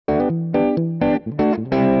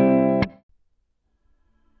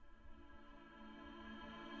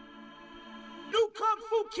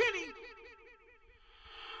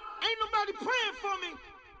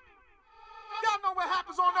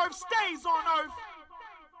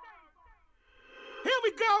Here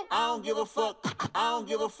we go. I don't give a fuck. I don't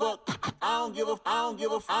give a fuck. I don't give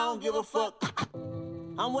a fuck.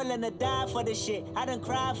 I'm willing to die for this shit. I done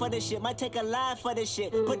cried for this shit. Might take a lie for this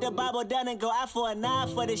shit. Put the Bible down and go out for a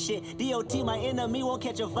knife for this shit. DOT, my enemy, won't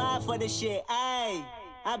catch a vibe for this shit. Ayy,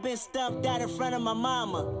 I been stumped out in front of my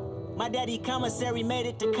mama. My daddy commissary made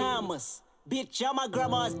it to commas. Bitch, all my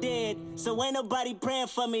grandma's dead, so ain't nobody praying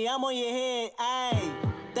for me. I'm on your head, ayy.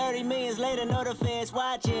 30 millions later, know the feds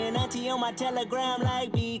watching. Auntie on my telegram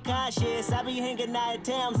like, be cautious. I be hanging out at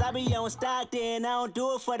Tams, I be on Stockton. I don't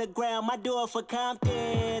do it for the gram, I do it for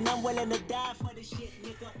Compton. I'm willing to die for the shit,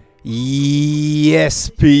 nigga. Yes,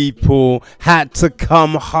 people, had to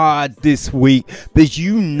come hard this week because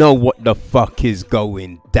you know what the fuck is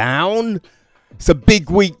going down. It's a big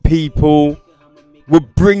week, people. We're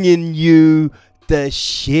bringing you the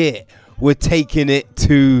shit. We're taking it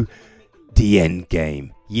to the end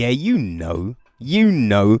game. Yeah, you know.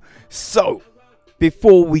 So,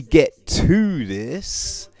 before we get to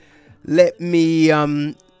this, let me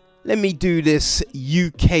do this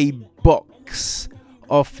UK box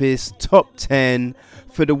office top 10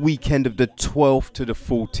 for the weekend of the 12th to the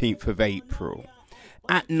 14th of April.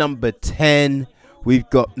 At number 10, we've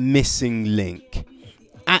got Missing Link.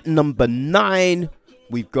 At number 9,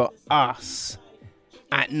 we've got Us.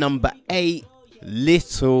 At number 8,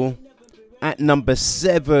 Little. At number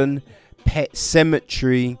 7, Pet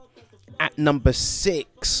Sematary. At number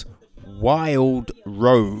 6, Wild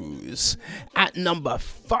Rose. At number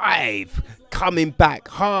 5, coming back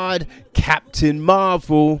hard, Captain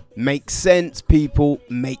Marvel. Makes sense, people,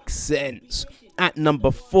 makes sense. At number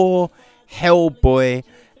 4, Hellboy.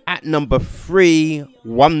 At number 3,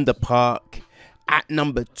 Wonder Park. At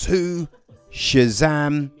number 2,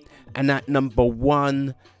 Shazam. And at number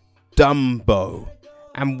 1, Dumbo.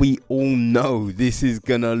 And we all know this is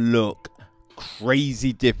gonna look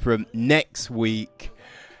crazy different next week,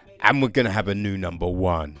 and we're gonna have a new number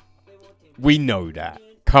 1. We know that.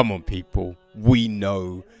 Come on, people, we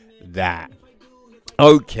know that.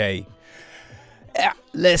 Okay,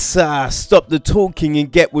 let's stop the talking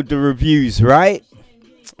and get with the reviews, right?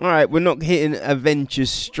 All right, we're not hitting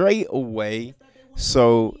Avengers straight away,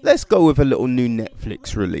 so let's go with a little new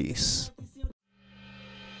Netflix release.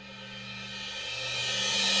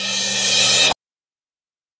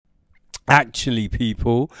 Actually,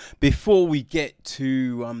 people, before we get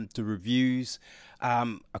to the reviews, a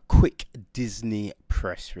quick Disney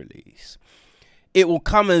press release. It will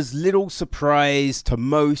come as little surprise to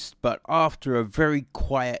most, but after a very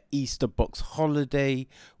quiet Easter box holiday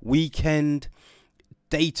weekend,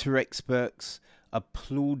 data experts,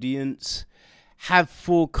 applaudants, have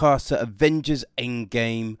forecast that Avengers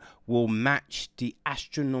Endgame will match the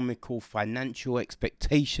astronomical financial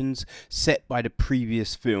expectations set by the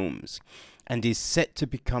previous films and is set to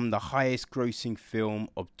become the highest grossing film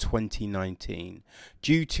of 2019.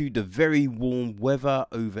 Due to the very warm weather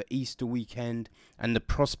over Easter weekend and the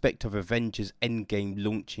prospect of Avengers Endgame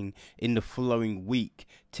launching in the following week,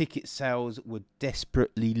 ticket sales were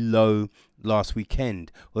desperately low last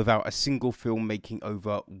weekend, without a single film making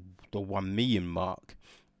over the 1 million mark.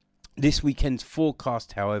 This weekend's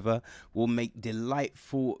forecast, however, will make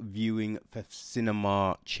delightful viewing for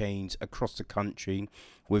cinema chains across the country,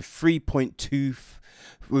 with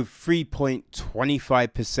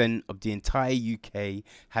 3.25% of the entire UK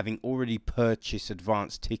having already purchased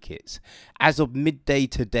advance tickets. As of midday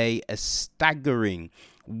today, a staggering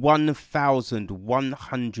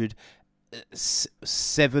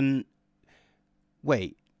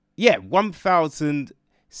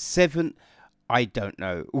 1,107 I don't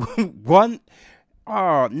know.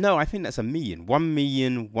 I think that's a million.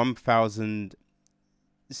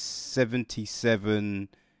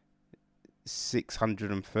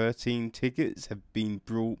 1,177,613 tickets have been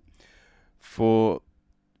brought for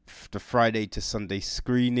the Friday to Sunday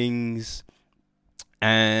screenings,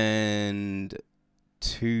 and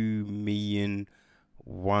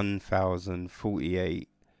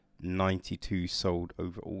 2,001,048.92 sold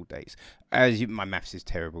over all days. My maths is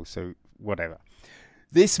terrible, so whatever.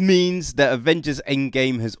 This means that Avengers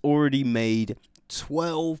Endgame has already made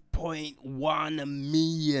 12.1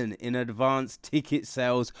 million in advance ticket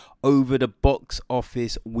sales over the box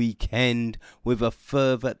office weekend, with a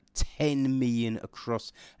further 10 million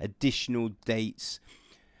across additional dates,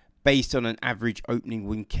 based on an average opening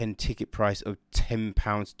weekend ticket price of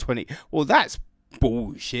 £10.20. Well, that's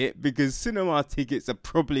bullshit, because cinema tickets are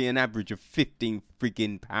probably an average of 15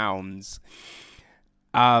 friggin' pounds.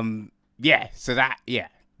 That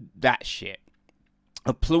shit.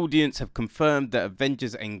 Applaudants have confirmed that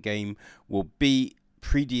Avengers Endgame will be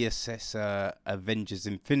predecessor Avengers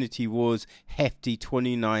Infinity War's hefty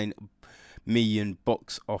 29 million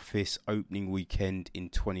box office opening weekend in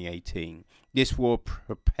 2018. This will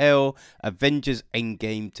propel Avengers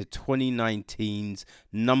Endgame to 2019's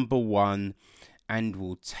 #1 and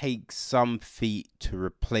will take some feet to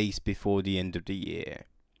replace before the end of the year.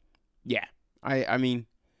 Yeah, I mean,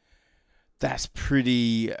 that's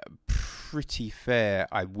pretty fair,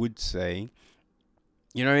 I would say.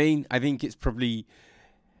 You know what I mean? I think it's probably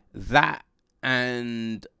that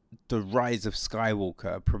and The Rise of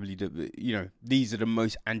Skywalker, probably these are the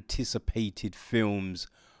most anticipated films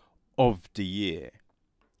of the year,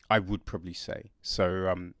 I would probably say.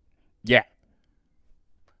 So, yeah,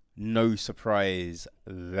 no surprise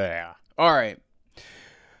there. All right,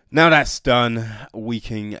 now that's done, we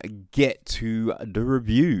can get to the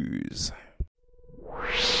reviews.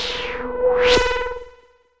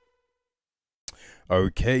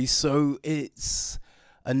 Okay, so it's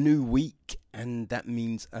a new week, and that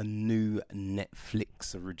means a new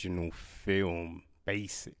Netflix original film,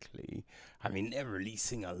 basically. I mean, they're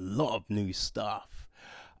releasing a lot of new stuff.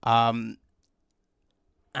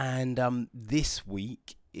 This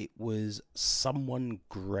week, it was Someone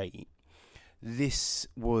Great. This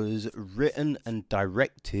was written and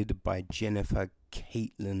directed by Jennifer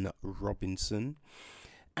Caitlin Robinson.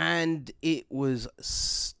 And it was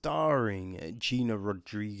starring Gina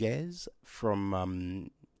Rodriguez from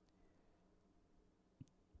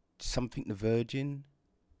Something the Virgin.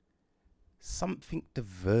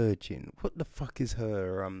 What the fuck is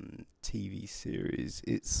her TV series?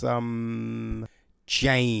 It's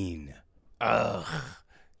Jane. Ugh.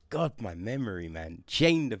 God, my memory, man.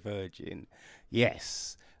 Jane the Virgin.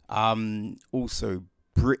 Yes. Also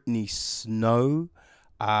Brittany Snow.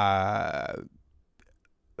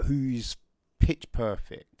 Who's Pitch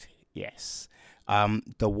Perfect? Yes.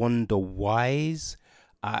 DeWanda Wise.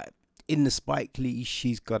 In the Spike Lee,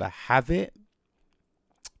 She's Gotta Have It.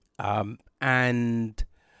 And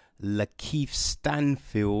Lakeith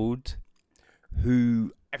Stanfield,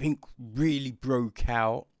 who I think really broke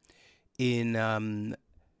out in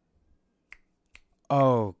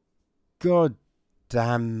oh god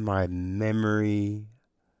damn my memory.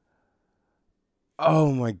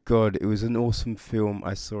 Oh my god, it was an awesome film.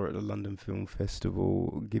 I saw it at the London Film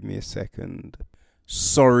Festival. Give me a second.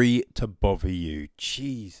 Sorry to Bother You.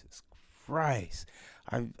 Jesus Christ.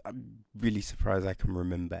 I'm really surprised I can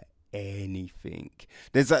remember anything.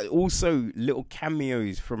 There's also little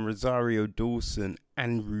cameos from Rosario Dawson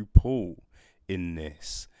and RuPaul in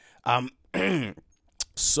this.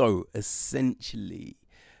 So essentially,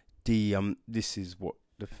 this is what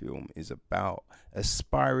the film is about.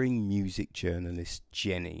 Aspiring music journalist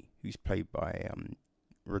Jenny, who's played by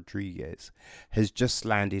Rodriguez, has just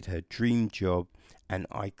landed her dream job, an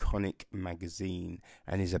iconic magazine,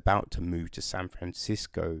 and is about to move to San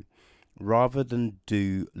Francisco. Rather than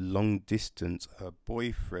do long distance, her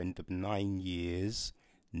boyfriend of 9 years,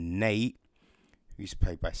 Nate, who's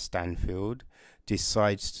played by Stanfield,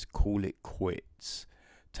 decides to call it quits.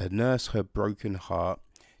 To nurse her broken heart,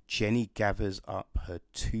 Jenny gathers up her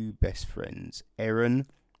two best friends, Erin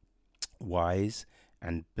Wise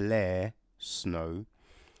and Blair Snow,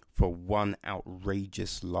 for one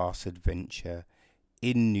outrageous last adventure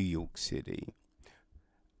in New York City.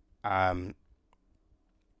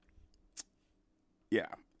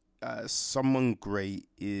 Someone Great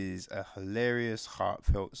is a hilarious,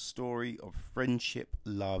 heartfelt story of friendship,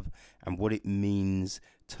 love, and what it means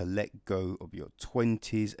to let go of your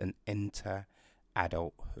 20s and enter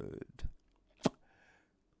adulthood.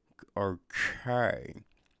 Okay.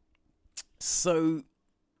 So,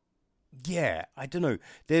 yeah, I don't know.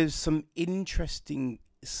 There's some interesting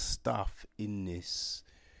stuff in this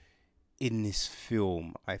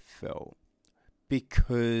film, I felt,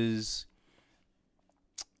 because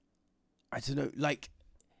I don't know, like,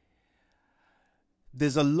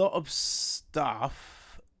 there's a lot of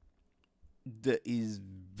stuff that is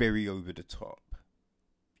very over the top.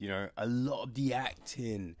 You know, a lot of the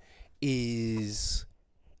acting is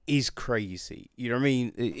crazy. You know what I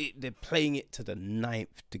mean? They're playing it to the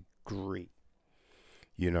 9th degree.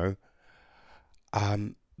 You know,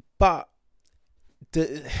 but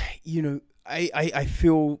I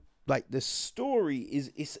feel like the story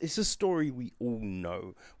it's a story we all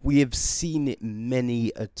know. We have seen it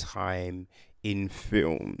many a time in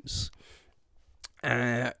films.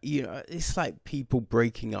 It's like people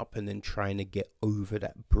breaking up and then trying to get over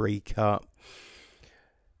that breakup.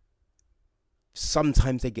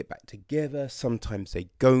 Sometimes they get back together, sometimes they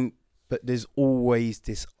don't, but there's always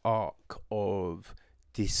this arc of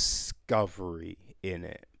discovery in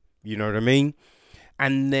it. You know what I mean?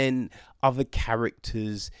 And then other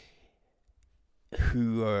characters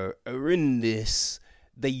who are in this,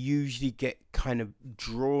 they usually get kind of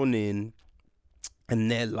drawn in, and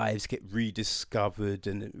their lives get rediscovered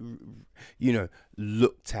and, you know,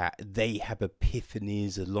 looked at. They have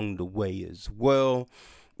epiphanies along the way as well.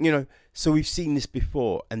 You know, so we've seen this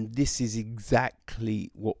before, and this is exactly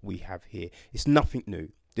what we have here. It's nothing new.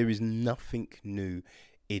 There is nothing new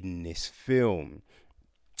in this film.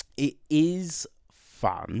 It is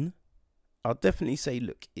fun. I'll definitely say,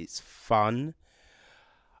 look, it's fun.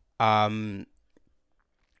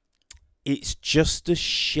 It's just a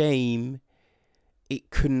shame it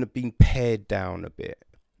couldn't have been pared down a bit.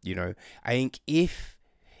 You know, I think if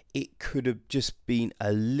it could have just been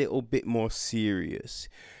a little bit more serious.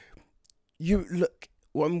 You look,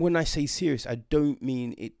 when I say serious, I don't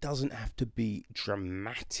mean it doesn't have to be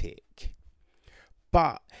dramatic.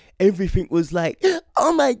 But everything was like,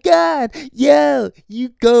 oh my God, yo, you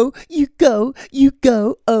go,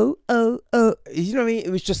 oh, oh, oh. You know what I mean? It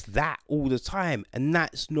was just that all the time. And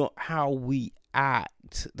that's not how we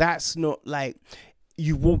act. That's not like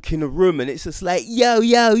you walk in a room and it's just like, yo,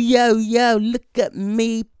 look at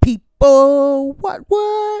me, people. What?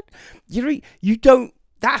 You don't,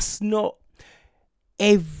 that's not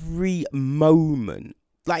every moment.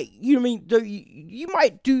 Like, you know what I mean? You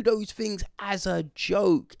might do those things as a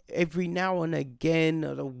joke every now and again,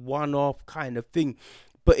 as a one-off kind of thing.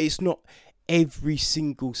 But it's not every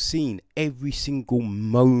single scene, every single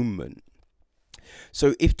moment.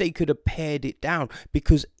 So if they could have pared it down,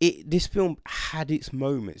 because this film had its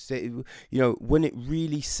moments, that you know, when it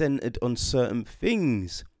really centered on certain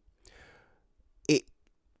things,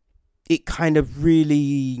 it kind of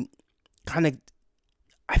really,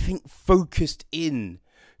 I think, focused in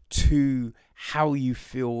to how you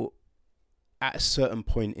feel at a certain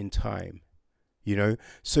point in time, you know.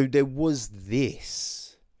 So there was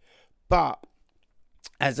this, but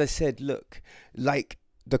as I said, look, like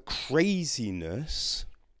the craziness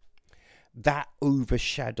that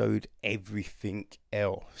overshadowed everything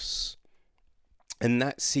else, and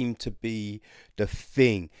that seemed to be the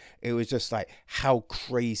thing. It was just like, how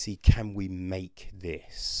crazy can we make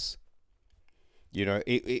this? You know,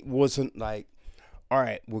 it wasn't like, all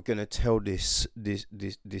right, we're gonna tell this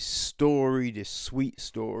story, this sweet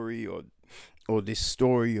story, or this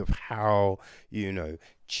story of how, you know,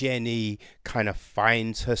 Jenny kind of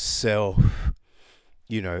finds herself,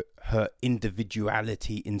 you know, her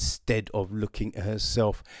individuality, instead of looking at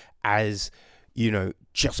herself as, you know,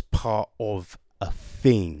 just part of a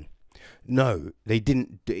thing. No, they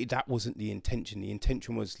didn't. That wasn't the intention. The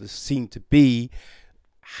intention was seemed to be,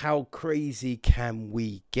 how crazy can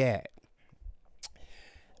we get?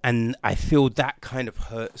 And I feel that kind of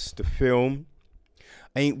hurts the film.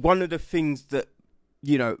 I think one of the things that,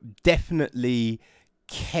 you know, definitely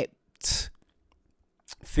kept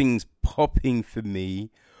things popping for me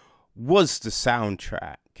was the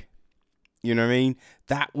soundtrack. You know what I mean?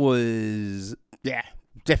 That was, yeah,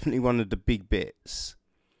 definitely one of the big bits.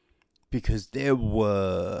 Because there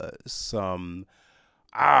were some,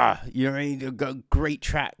 you know what I mean? They've got great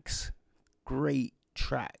tracks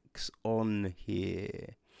on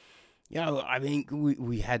here. You know, I think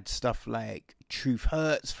we had stuff like Truth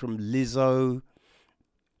Hurts from Lizzo,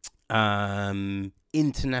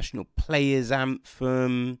 International Players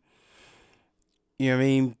Anthem, you know what I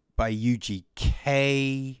mean, by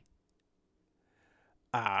UGK,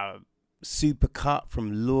 Supercut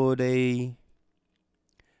from Lorde.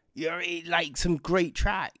 You know, like some great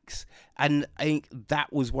tracks. And I think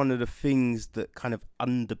that was one of the things that kind of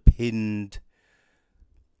underpinned,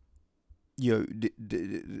 you know,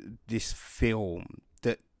 this film,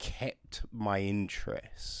 that kept my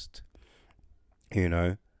interest. You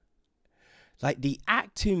know, like the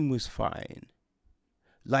acting was fine.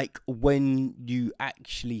 Like when you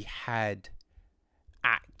actually had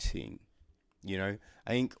acting, you know, I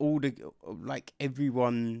think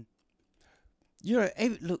everyone, you know,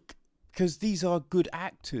 look, because these are good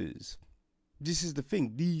actors. This is the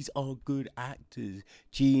thing. These are good actors.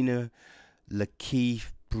 Gina,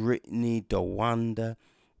 Lakeith, Brittany, DeWanda,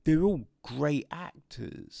 they're all great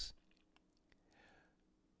actors.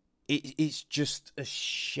 It's just a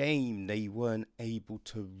shame they weren't able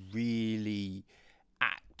to really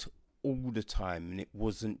act all the time, and it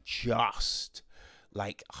wasn't just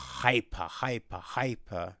like hyper.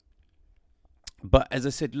 But as I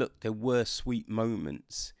said, look, there were sweet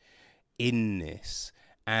moments in this,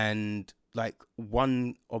 and like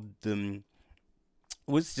one of them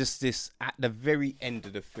was just this at the very end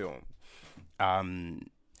of the film.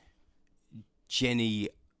 Jenny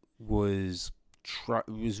was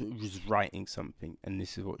writing something, and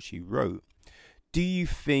this is what she wrote. Do you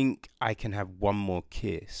think I can have one more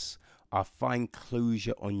kiss? I'll find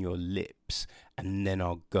closure on your lips and then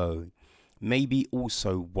I'll go. Maybe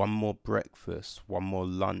also one more breakfast, one more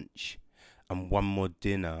lunch and one more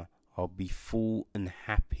dinner. I'll be full and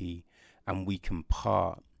happy and we can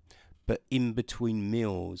part. But in between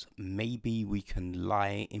meals, maybe we can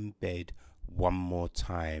lie in bed one more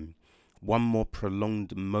time. One more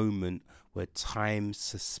prolonged moment where time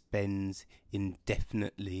suspends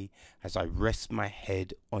indefinitely as I rest my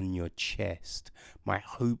head on your chest. My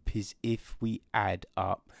hope is if we add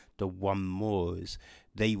up the one mores,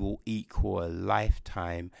 they will equal a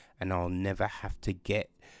lifetime and I'll never have to get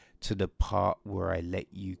to the part where I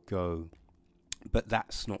let you go. But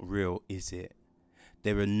that's not real, is it?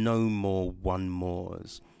 There are no more one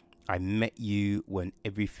mores. I met you when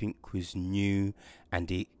everything was new and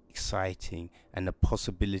exciting and the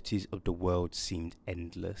possibilities of the world seemed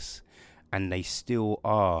endless. And they still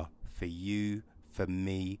are, for you, for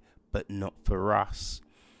me, but not for us.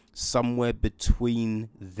 Somewhere between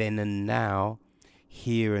then and now,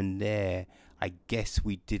 here and there, I guess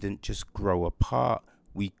we didn't just grow apart,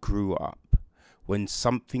 we grew up. When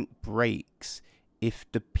something breaks, if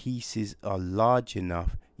the pieces are large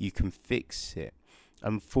enough, you can fix it.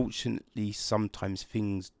 Unfortunately, sometimes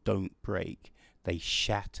things don't break, they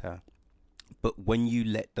shatter. But when you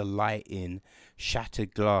let the light in,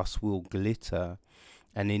 shattered glass will glitter.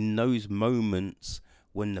 And in those moments,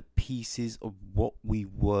 when the pieces of what we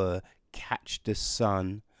were catch the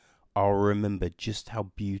sun, I'll remember just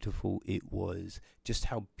how beautiful it was, just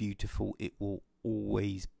how beautiful it will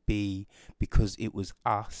always be, because it was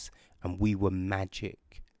us and we were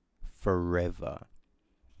magic forever.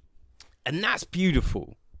 And that's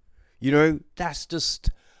beautiful. You know, that's just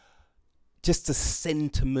the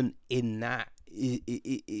sentiment in that.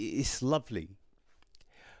 It's lovely.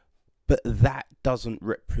 But that doesn't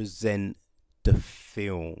represent the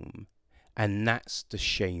film. And that's the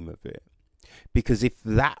shame of it. Because if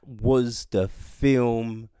that was the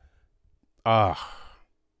film,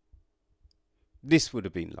 this would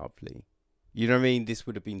have been lovely. You know what I mean? This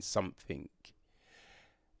would have been something.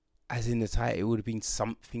 As in the title, it would have been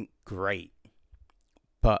something great.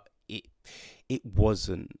 But it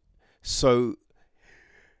wasn't. So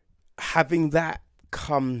having that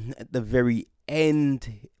come at the very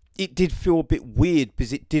end, it did feel a bit weird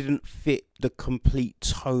because it didn't fit the complete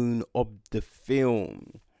tone of the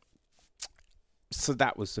film. So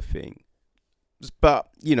that was the thing. But,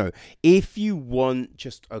 you know, if you want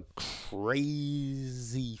just a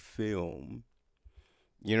crazy film,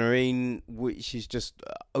 you know what I mean, which is just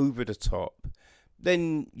over the top,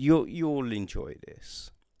 then you'll enjoy this.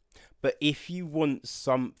 But if you want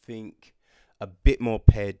something a bit more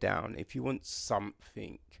pared down, if you want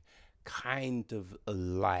something kind of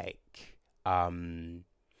like, I'm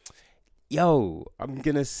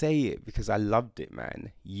gonna say it because I loved it,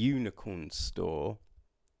 man. Unicorn Store.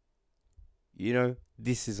 You know,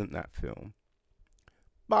 this isn't that film.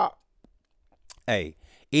 But hey,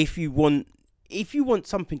 if you want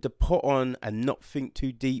something to put on and not think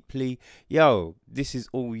too deeply, this is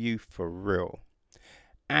all you for real.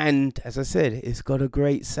 And as I said, it's got a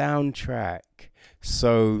great soundtrack.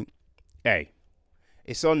 So, hey,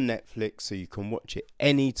 it's on Netflix, so you can watch it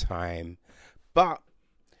anytime. But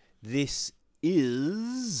this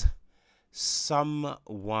is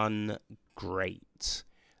Someone Great.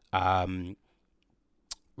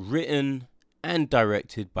 Written and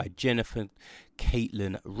directed by Jennifer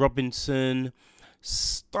Caitlin Robinson,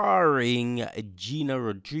 starring Gina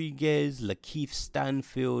Rodriguez, Lakeith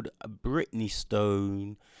Stanfield, Brittany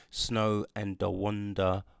Snow, and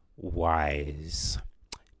DeWanda Wise.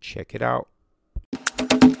 Check it out.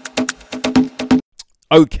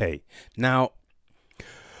 Okay, now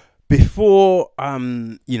before I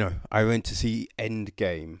went to see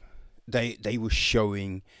Endgame, they were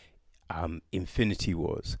showing Infinity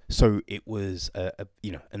Wars. So it was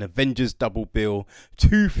an Avengers double bill,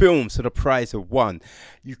 2 films for the price of 1.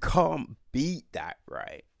 You can't beat that,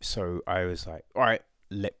 right? So I was like, all right,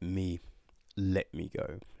 let me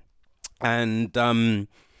go. And I'm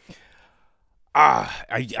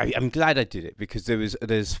glad I did it because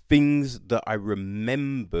there's things that I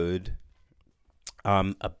remembered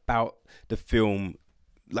about the film,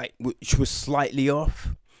 like, which was slightly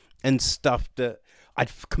off, and stuff that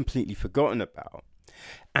I'd completely forgotten about.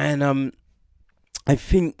 And I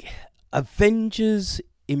think Avengers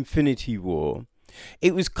Infinity War,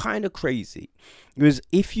 it was kind of crazy. Because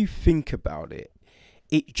if you think about it,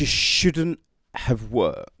 it just shouldn't have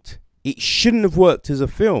worked. It shouldn't have worked as a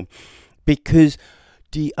film because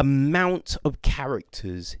the amount of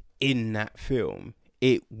characters in that film,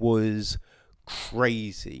 it was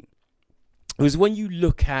crazy. was when you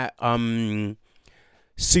look at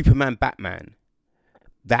Superman Batman,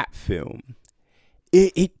 that film,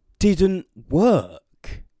 it didn't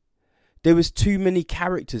work. There was too many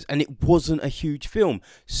characters and it wasn't a huge film.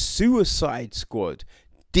 Suicide Squad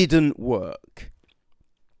didn't work.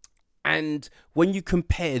 And when you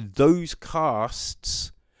compare those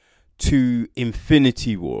casts to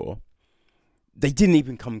Infinity War, they didn't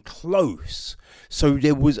even come close. So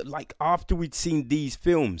there was, like, after we'd seen these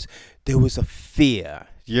films, there was a fear.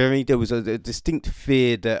 You know what I mean? There was a distinct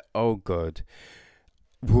fear that, oh God,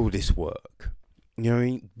 will this work? You know what I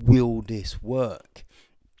mean? Will this work?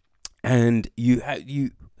 And you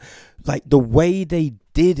like the way they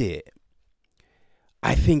did it,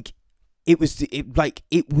 I think it was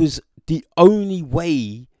the only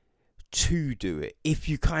way to do it. If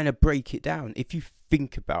you kind of break it down, if you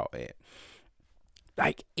think about it,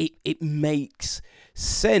 like it makes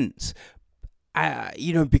sense.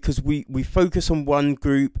 Because we focus on one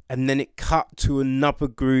group and then it cut to another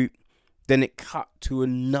group, then it cut to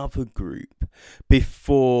another group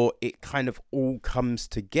before it kind of all comes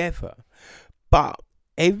together. But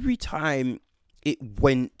every time it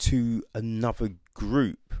went to another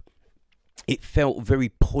group, it felt very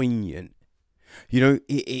poignant. You know,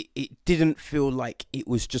 it didn't feel like it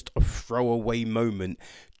was just a throwaway moment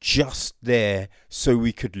just there so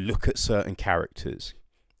we could look at certain characters.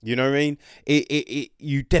 You know what I mean?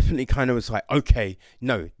 You definitely kind of was like, okay,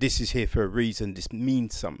 no, this is here for a reason. This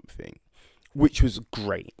means something, which was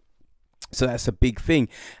great. So that's a big thing.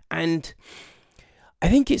 And I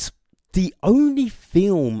think it's the only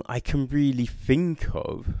film I can really think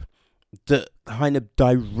of that kind of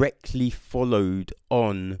directly followed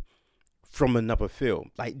on from another film,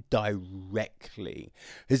 like directly.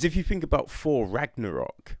 As if you think about Thor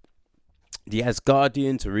Ragnarok, the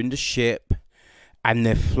Asgardians are in the ship and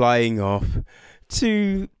they're flying off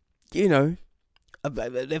to, they're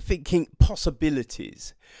thinking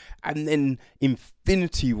possibilities. And then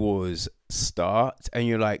Infinity Wars start and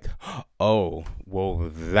you're like, oh, well,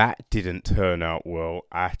 that didn't turn out well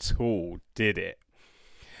at all, did it?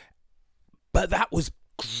 But that was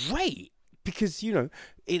great because,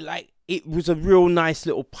 it was a real nice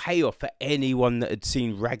little payoff for anyone that had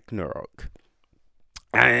seen Ragnarok.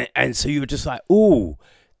 And so you were just like, oh,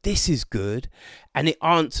 this is good. And it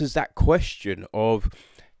answers that question of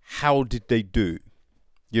how did they do?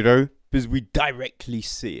 Because we directly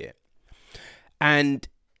see it. And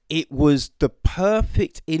it was the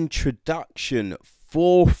perfect introduction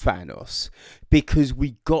for Thanos because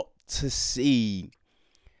we got to see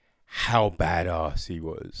how badass he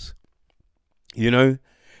was.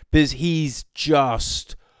 Because he's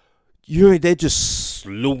just, they're just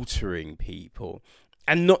slaughtering people.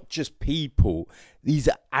 And not just people, these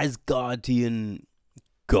are Asgardian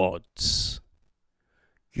gods.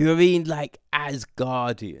 You know what I mean? Like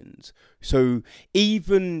Asgardians. So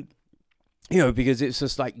even, because it's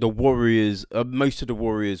just like the warriors, most of the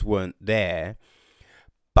warriors weren't there.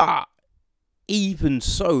 But even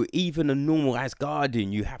so, even a normal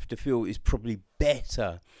Asgardian, you have to feel is probably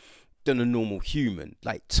better than a normal human,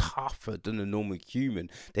 like tougher than a normal human.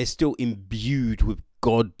 They're still imbued with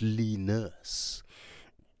godliness.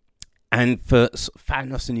 And for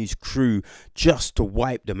Thanos and his crew just to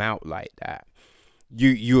wipe them out like that,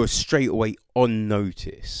 you are straight away on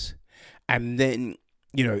notice. And then,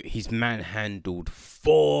 he's manhandled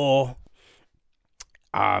Thor.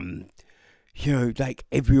 Like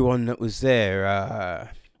everyone that was there,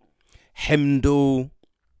 Heimdall,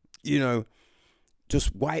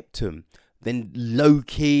 just wiped him. Then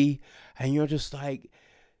Loki, and you're just like,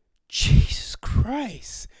 Jesus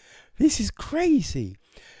Christ, this is crazy.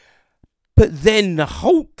 But then the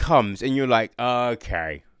Hulk comes and you're like,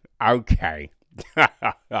 okay.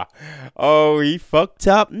 Oh, he fucked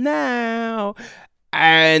up now.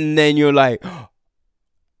 And then you're like, oh,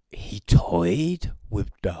 he toyed with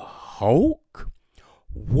the Hulk?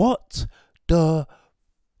 What the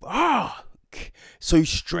fuck? So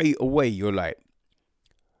straight away you're like,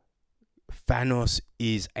 Thanos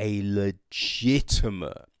is a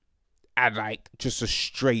legitimate and like just a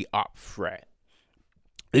straight up threat.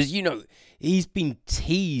 As he's been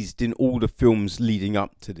teased in all the films leading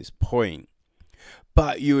up to this point.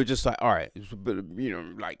 But you were just like, all right, but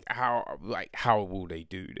how will they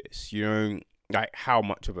do this? Like how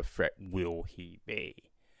much of a threat will he be?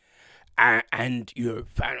 And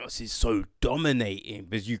Thanos is so dominating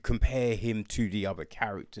because you compare him to the other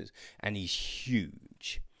characters and he's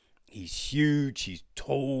huge. He's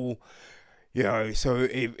tall, so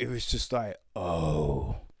it was just like,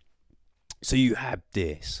 oh. So you have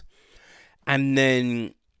this. And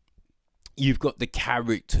then you've got the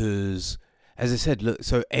characters as I said, look,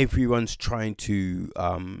 so everyone's trying to,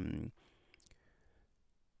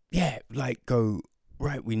 go,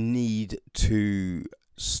 right, we need to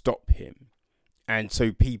stop him. And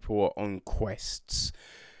so people are on quests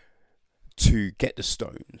to get the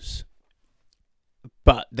stones.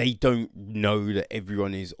 But they don't know that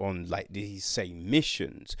everyone is on like these same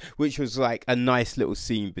missions, which was like a nice little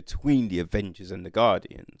scene between the Avengers and the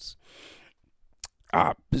Guardians.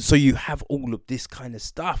 So you have all of this kind of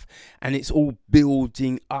stuff, and it's all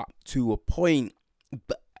building up to a point.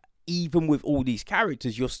 But even with all these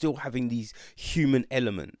characters, you're still having these human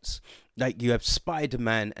elements. Like you have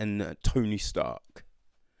Spider-Man and Tony Stark.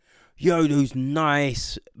 Those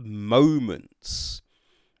nice moments.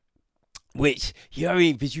 Which,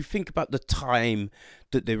 because you think about the time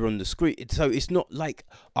that they're on the screen. So it's not like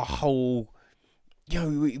a whole,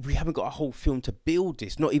 we haven't got a whole film to build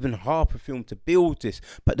this. Not even half a film to build this.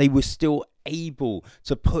 But they were still able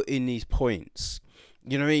to put in these points.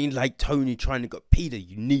 You know what I mean? Like Tony trying to go, Peter,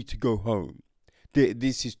 you need to go home.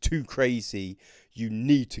 This is too crazy. You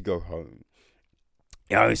need to go home.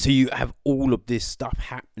 So you have all of this stuff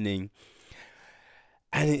happening.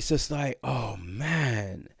 And it's just like, oh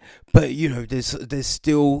man. But there's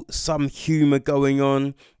still some humor going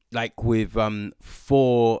on, like with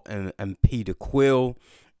Thor and Peter Quill,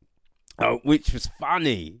 which was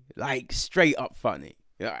funny, like straight up funny.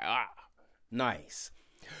 Nice.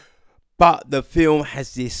 But the film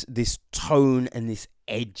has this tone and this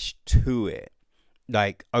edge to it.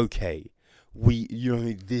 Like, okay,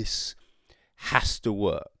 this has to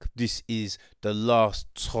work. This is the last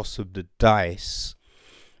toss of the dice.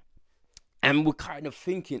 And we're kind of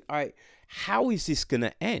thinking, all right, how is this going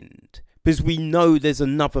to end? Because we know there's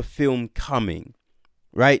another film coming,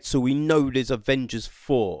 right? So we know there's Avengers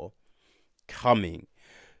 4 coming.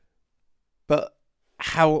 But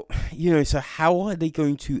how, so how are they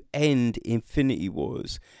going to end Infinity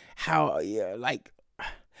Wars?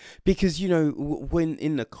 Because, when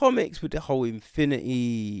in the comics with the whole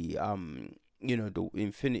Infinity, the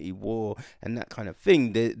Infinity War and that kind of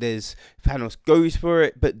thing, there's Thanos goes for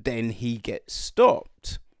it, but then he gets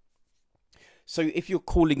stopped. So if you're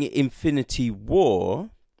calling it Infinity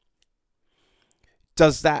War,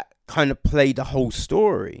 does that kind of play the whole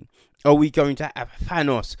story? Are we going to have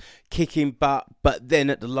Thanos kicking butt, but then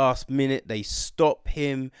at the last minute they stop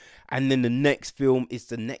him, and then the next film is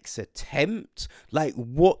the next attempt? Like,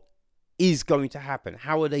 what is going to happen?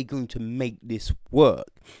 How are they going to make this work?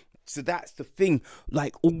 So that's the thing,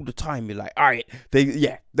 like all the time, you're like, all right,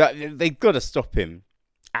 they've got to stop him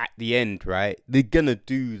at the end, right? They're going to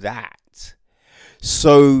do that.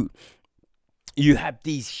 So you have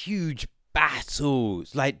these huge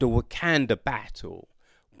battles, like the Wakanda battle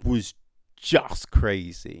was just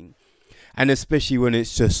crazy. And especially when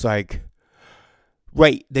it's just like,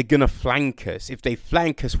 wait, they're going to flank us. If they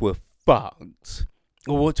flank us, we're fucked.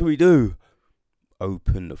 Well, what do we do?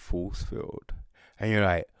 Open the force field. And you're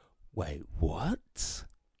like, wait, what? It's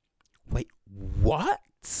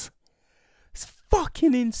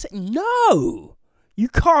fucking insane. No, you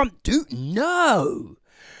can't do, no.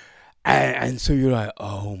 And so you're like,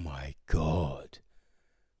 oh my God,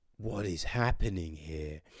 what is happening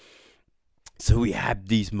here? So we have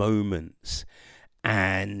these moments,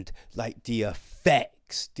 and like the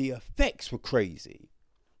effects were crazy.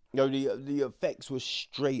 The effects were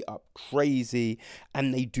straight up crazy,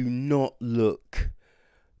 and they do not look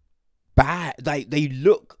bad. Like, they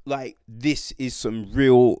look like this is some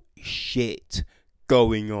real shit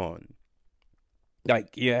going on.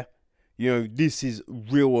 Like, this is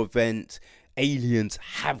real event. Aliens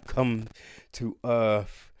have come to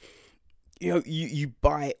Earth. You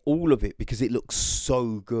buy all of it because it looks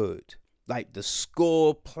so good. Like the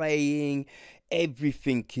score playing,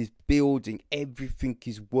 everything is building, everything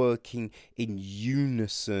is working in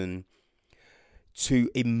unison to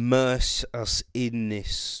immerse us in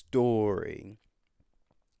this story.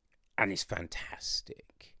 And it's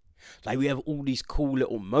fantastic. Like, we have all these cool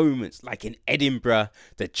little moments, like in Edinburgh,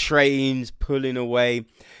 the trains pulling away.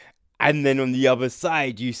 And then on the other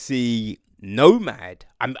side, you see Nomad.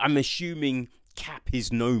 I'm assuming Cap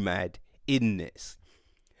is Nomad in this.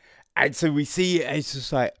 And so we see it, it's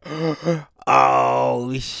just like,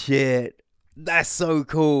 oh shit, that's so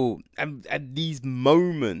cool. And these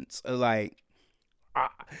moments are like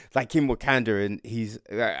in Wakanda, and he's,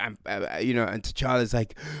 and T'Challa's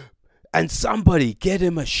like, and somebody get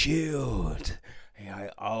him a shield. And you're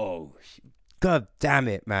like, oh, God damn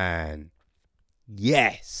it, man.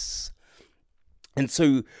 Yes. And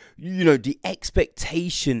so, the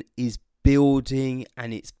expectation is building,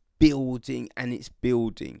 and it's building, and it's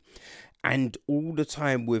building. And all the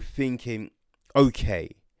time we're thinking, okay,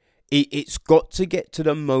 It's got to get to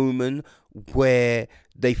the moment where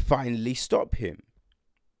they finally stop him.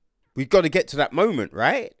 We've got to get to that moment,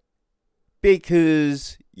 right?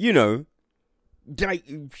 Because, you know, like,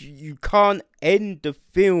 you can't end the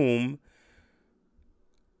film,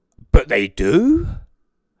 but they do.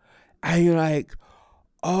 And you're like,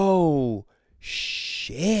 oh,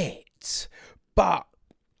 shit. But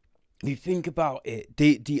you think about it,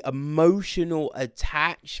 the emotional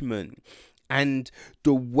attachment and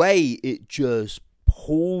the way it just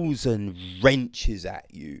pulls and wrenches at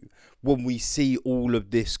you when we see all of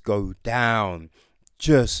this go down.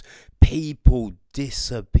 Just people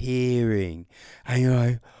disappearing. And you're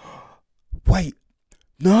like, wait,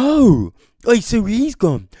 no. Wait, so he's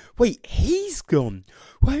gone. Wait, he's gone.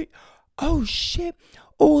 Wait, oh shit.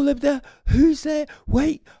 All of the, who's there?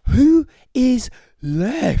 Wait, who is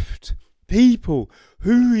left? People,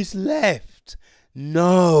 who is left?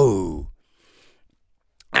 No.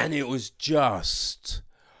 And it was just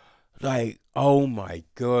like, oh my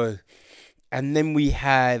God. And then we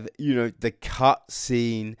have, you know, the cut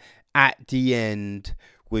scene at the end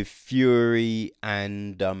with Fury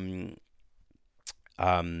and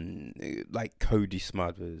like Cody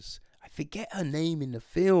Smulders. I forget her name in the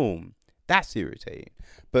film. That's irritating.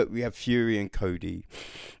 But we have Fury and Cody.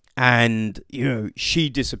 And, you know, she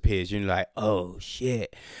disappears. And you're like, oh,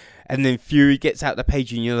 shit. And then Fury gets out the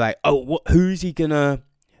page and you're like, oh, what? Who's he gonna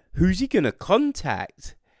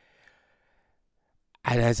contact?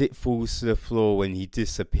 And as it falls to the floor when he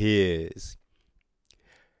disappears,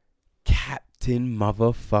 Captain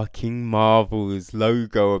Motherfucking Marvel's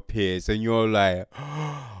logo appears. And you're like,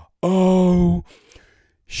 oh,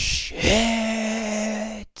 shit.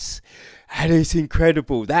 And it's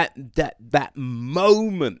incredible. That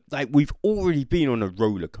moment, like, we've already been on a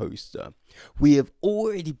roller coaster. We have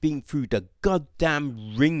already been through the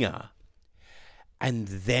goddamn ringer. And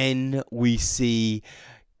then we see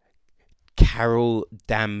Carol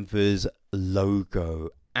Danvers' logo.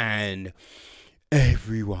 And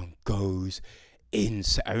everyone goes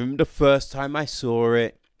insane. I remember the first time I saw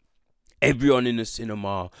it, everyone in the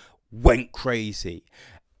cinema went crazy.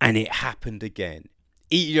 And it happened again.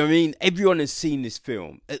 You know what I mean? Everyone has seen this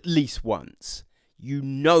film at least once. You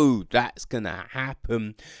know that's going to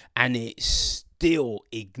happen. And it still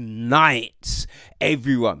ignites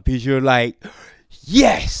everyone. Because you're like,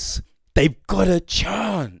 yes, they've got a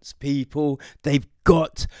chance, people. They've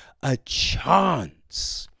got a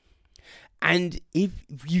chance. And if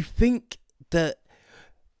you think that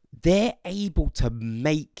they're able to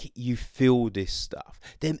make you feel this stuff,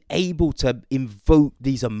 they're able to invoke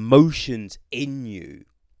these emotions in you,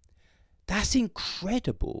 that's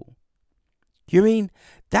incredible. You mean?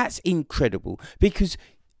 That's incredible. Because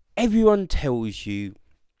everyone tells you,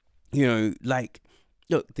 you know, like,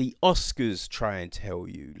 look, the Oscars try and tell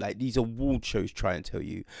you, like, these award shows try and tell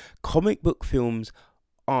you, comic book films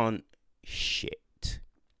aren't shit.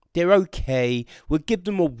 They're okay. We'll give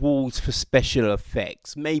them awards for special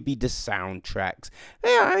effects, maybe the soundtracks.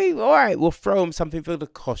 Yeah, all right, we'll throw them something for the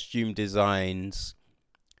costume designs.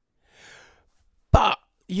 But,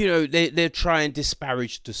 you know, they're trying to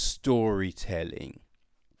disparage the storytelling.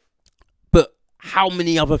 But how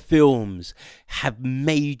many other films have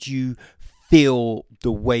made you feel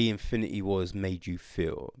the way Infinity Wars made you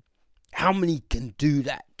feel? How many can do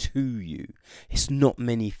that to you? It's not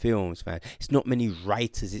many films, man. It's not many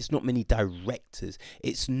writers. It's not many directors.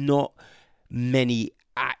 It's not many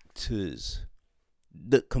actors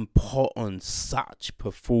that can put on such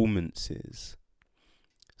performances.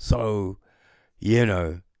 So, you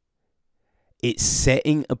know, it's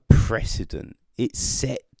setting a precedent. It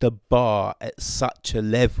set the bar at such a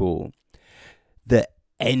level that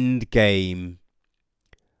Endgame,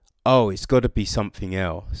 oh, it's got to be something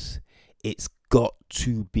else. It's got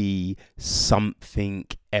to be something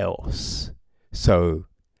else. So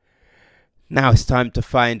now it's time to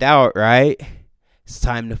find out, right? It's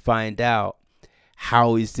time to find out.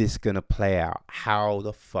 How is this going to play out? How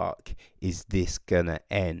the fuck is this going to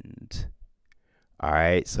end? All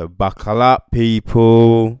right, so buckle up,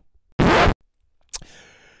 people.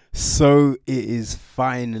 So it is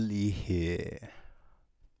finally here.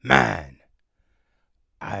 Man,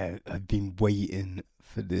 I've been waiting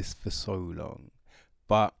for this for so long,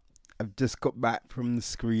 but I've just got back from the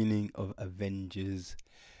screening of Avengers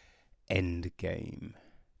Endgame.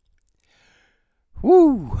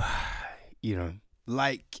 Woo! You know,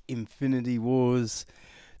 like Infinity Wars,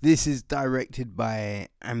 this is directed by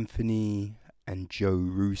Anthony and Joe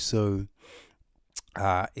Russo.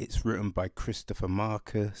 It's written by Christopher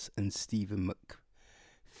Marcus and Stephen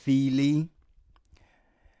McFeely.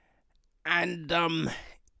 And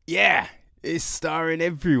yeah, It's starring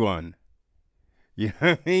everyone. You know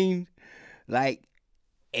what I mean? Like,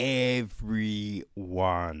 everyone.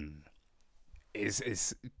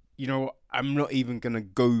 It's you know, I'm not even going to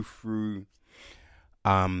go through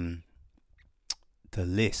the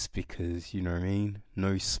list because, you know what I mean?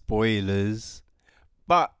 No spoilers.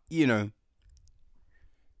 But, you know,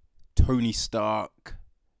 Tony Stark,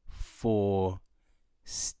 Thor,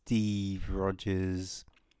 Steve Rogers,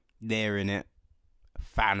 they're in it.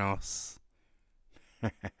 Thanos.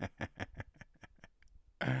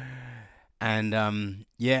 And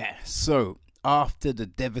yeah, so after the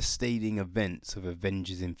devastating events of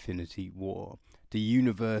Avengers Infinity War, the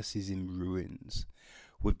universe is in ruins.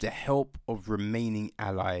 With the help of remaining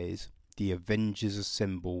allies, the Avengers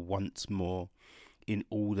assemble once more in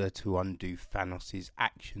order to undo Thanos'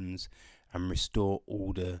 actions and restore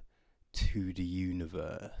order to the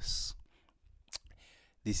universe.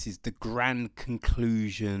 This is the grand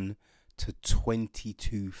conclusion to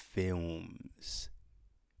 22 films.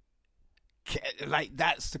 Like,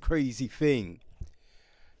 that's the crazy thing.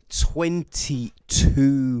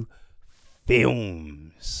 22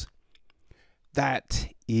 films. That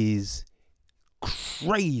is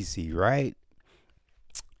crazy, right?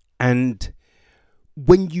 And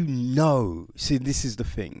when you know, see, this is the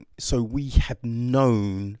thing. So we have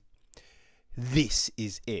known this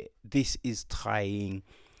is it. This is tying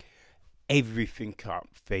everything up.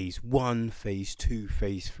 Phase 1, phase 2,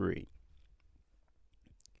 phase 3.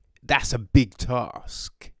 That's a big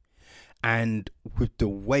task. And with the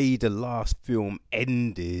way the last film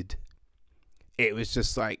ended, it was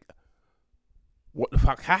just like, what the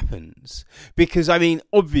fuck happens? Because, I mean,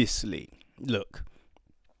 obviously, look,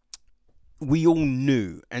 we all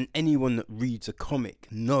knew, and anyone that reads a comic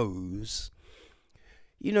knows,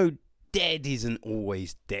 you know, dead isn't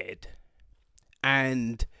always dead.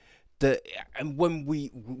 And when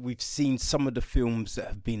we've seen some of the films that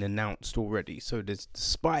have been announced already, so there's the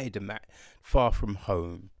Spider-Man Far From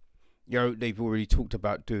Home. You know, they've already talked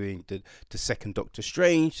about doing the second Doctor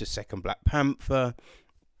Strange, the second Black Panther.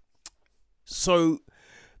 So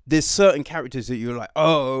there's certain characters that you're like,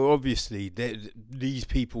 oh, obviously these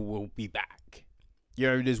people will be back. You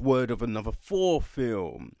know, there's word of another 4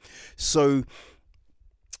 film. So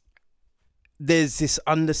there's this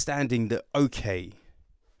understanding that, okay,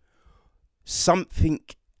 something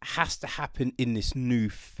has to happen in this new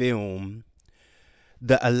film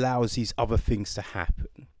that allows these other things to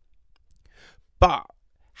happen. But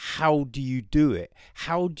how do you do it?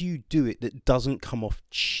 How do you do it that doesn't come off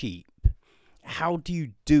cheap? How do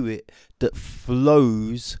you do it that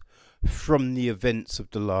flows from the events of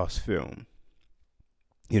the last film?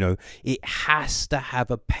 You know, it has to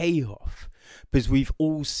have a payoff. Because we've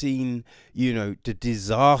all seen, you know, the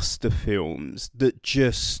disaster films that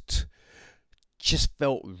just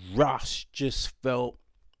felt rushed, just felt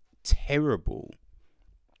terrible.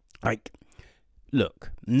 Like,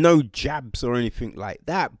 look, no jabs or anything like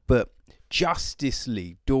that, but Justice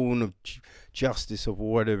League, Dawn of Justice, or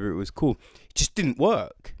whatever it was called, it just didn't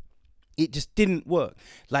work. It just didn't work.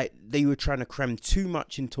 Like, they were trying to cram too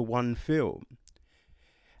much into one film,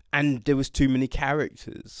 and there was too many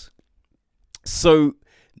characters. So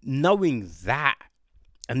knowing that,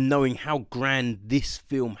 and knowing how grand this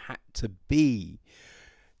film had to be,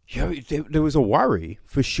 you know, there was a worry.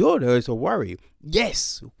 For sure there was a worry.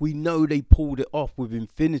 Yes, we know they pulled it off with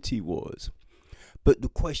Infinity Wars. But the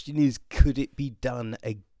question is, could it be done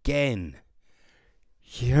again?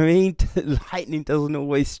 You know what I mean? Lightning doesn't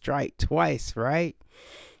always strike twice, right?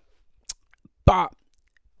 But,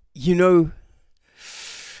 you know,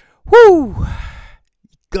 whoo,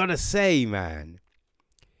 gotta say, man,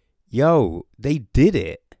 yo, they did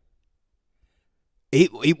it.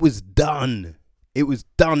 It was done. It was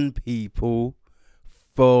done, people,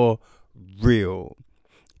 for real.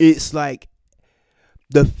 It's like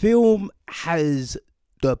the film has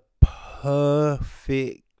the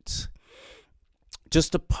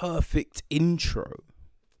perfect intro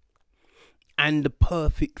and the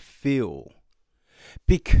perfect feel,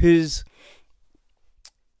 because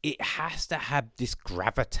it has to have this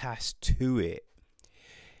gravitas to it.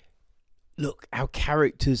 Look, our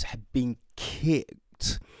characters have been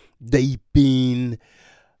kicked. They've been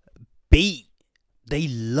beat. They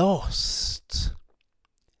lost.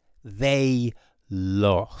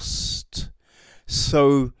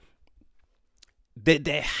 So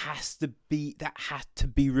there has to be, that has to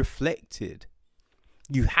be reflected.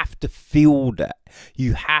 You have to feel that.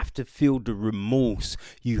 You have to feel the remorse.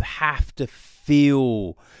 You have to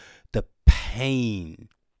feel the pain.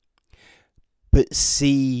 But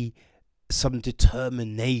see, some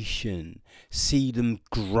determination, see them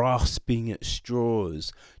grasping at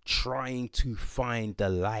straws, trying to find the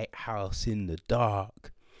lighthouse in the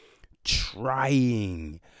dark,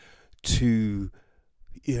 trying to,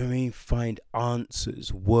 you know what I mean, find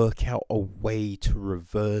answers, work out a way to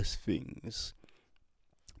reverse things.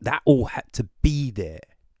 That all had to be there.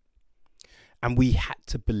 And we had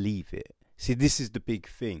to believe it. See, this is the big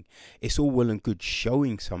thing. It's all well and good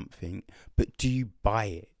showing something, but do you buy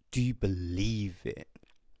it? Do you believe it?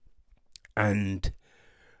 And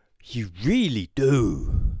you really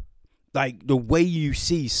do. Like, the way you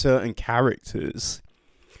see certain characters,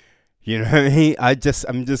 you know what I mean? I'm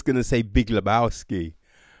just going to say Big Lebowski.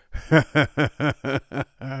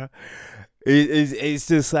 It's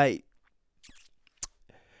just like,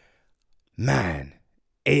 man,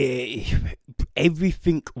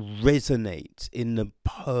 everything resonates in the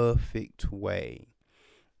perfect way.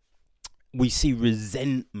 We see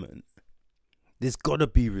resentment. There's got to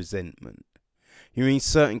be resentment. You mean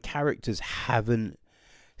certain characters haven't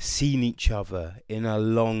seen each other in a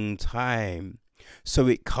long time. So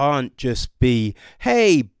it can't just be,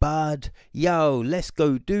 hey, bud, yo, let's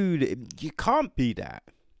go do it. You can't be that.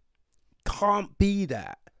 Can't be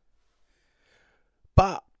that.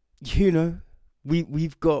 But, you know,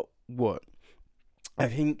 we've got what? I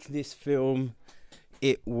think this film,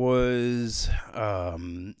 it was, I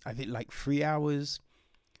think like 3 hours.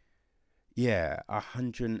 Yeah,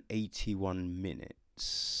 181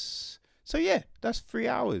 minutes. So yeah, that's 3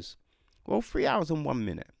 hours. Well, 3 hours and 1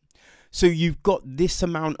 minute. So you've got this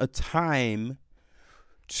amount of time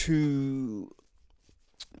to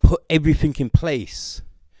put everything in place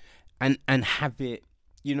and have it,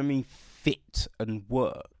 you know what I mean, fit and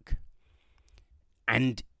work.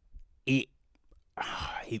 And it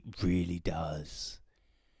really does.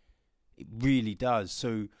 It really does.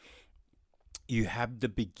 So you have the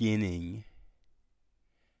beginning,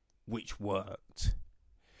 which worked.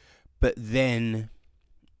 But then,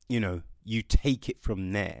 you know, you take it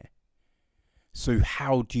from there. So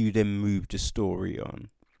how do you then move the story on?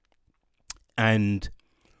 And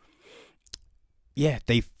yeah,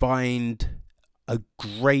 they find a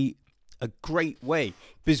great way,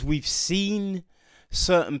 because we've seen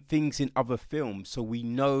certain things in other films, so we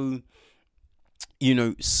know, you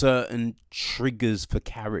know, certain triggers for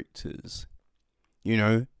characters. You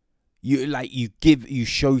know, you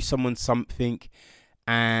show someone something,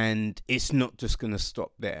 and it's not just gonna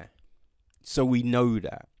stop there. So we know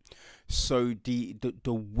that. So the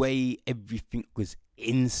way everything was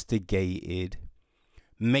instigated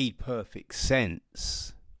made perfect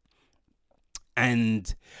sense.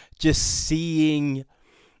 And just seeing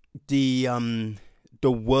the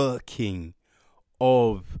working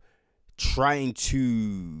of trying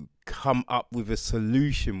to come up with a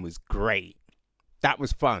solution was great. That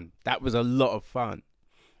was fun. That was a lot of fun.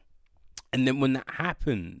 And then when that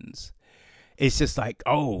happens, it's just like,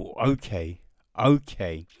 oh, okay.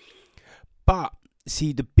 But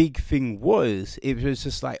see, the big thing was, it was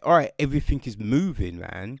just like, all right, everything is moving,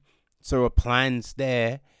 man. So a plan's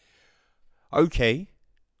there. Okay.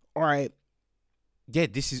 All right. Yeah,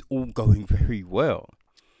 this is all going very well.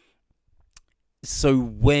 So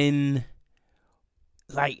when,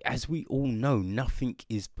 like, as we all know, nothing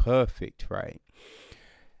is perfect, right?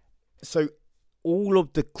 So all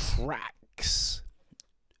of the cracks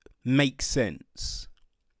make sense.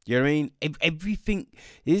 You know what I mean? Everything,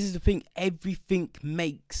 this is the thing, everything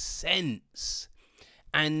makes sense.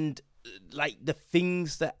 And, like, the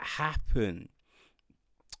things that happen,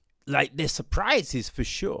 like, they're surprises for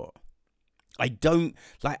sure. I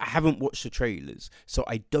haven't watched the trailers, so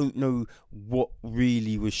I don't know what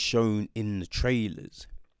really was shown in the trailers.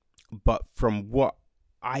 But from what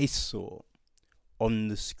I saw on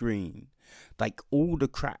the screen, like, all the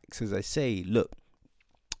cracks, as I say, look,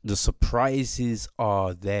 the surprises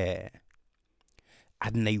are there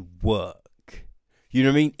and they work. You know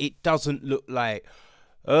what I mean? It doesn't look like,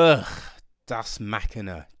 Das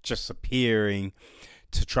Machina just appearing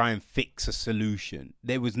to try and fix a solution.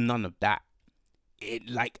 There was none of that. It,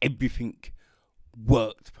 like, everything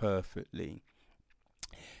worked perfectly.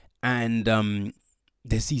 And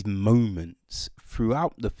there's these moments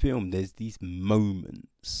throughout the film. There's these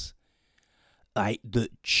moments like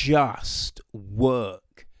that just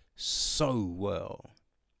work so well.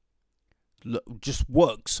 Just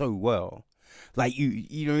work so well. Like,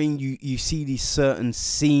 you know what I mean? You see these certain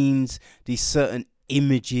scenes, these certain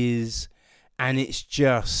images, and it's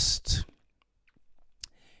just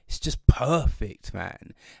perfect,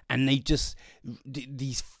 man. And they just,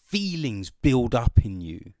 these feelings build up in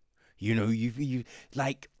you. You know, you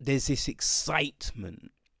like, there's this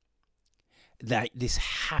excitement. like this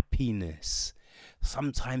happiness,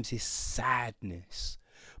 sometimes it's sadness,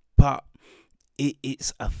 but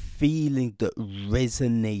it's a feeling that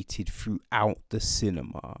resonated throughout the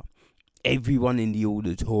cinema. Everyone in the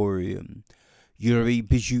auditorium, you know,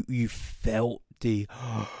 because you felt the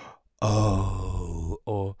oh,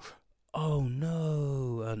 or oh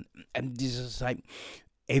no, and this is like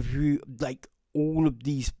all of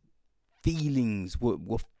these feelings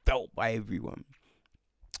were felt by everyone.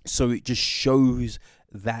 So it just shows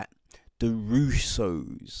that the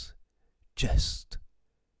Russos just,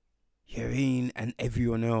 you know what I mean, and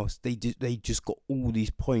everyone else, they just got all these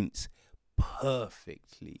points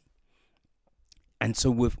perfectly. And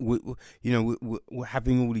so we're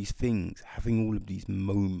having all these things, having all of these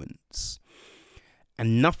moments,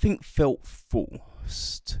 and nothing felt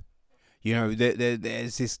forced. You know,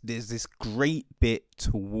 there's this great bit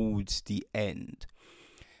towards the end,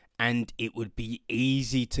 and it would be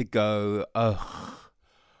easy to go, ugh,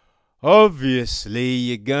 obviously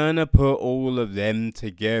you're gonna put all of them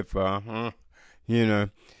together, huh? You know,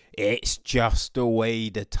 it's just the way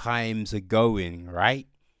the times are going, right?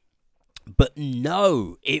 But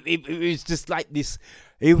no, it was just like this.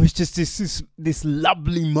 It was just this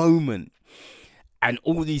lovely moment, and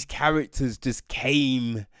all these characters just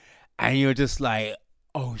came, and you're just like,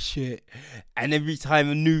 oh shit! And every time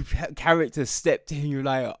a new character stepped in, you're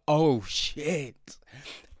like, oh shit!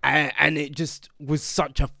 And it just was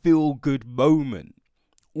such a feel good moment.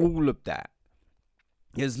 All of that.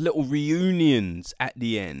 There's little reunions at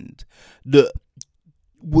the end that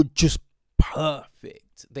were just perfect.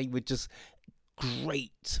 They were just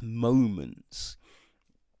great moments.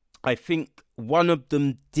 I think one of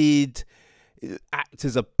them did act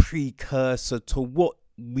as a precursor to what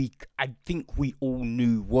I think we all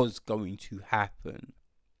knew was going to happen.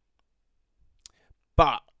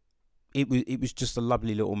 But it was just a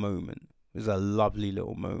lovely little moment. It was a lovely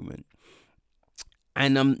little moment.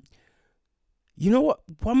 And you know what?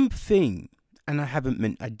 One thing, and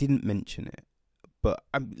I didn't mention it, but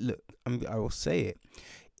I will say it.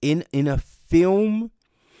 In a film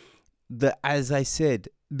that, as I said,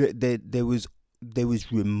 there was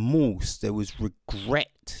remorse, there was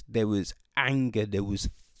regret, there was anger, there was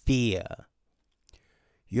fear.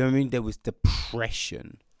 You know what I mean? There was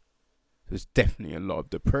depression. There was definitely a lot of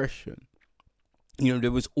depression. You know,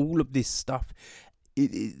 there was all of this stuff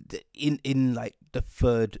in like the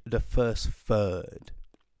first third,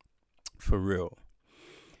 for real.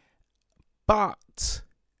 But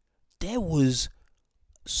there was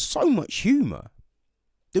so much humor.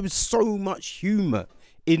 There was so much humor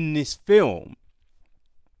in this film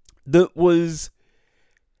that it was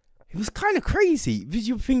kind of crazy, because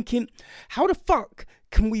you're thinking, how the fuck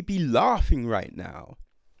can we be laughing right now?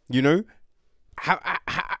 You know,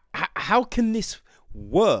 how can this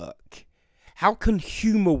work? How can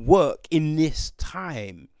humor work in this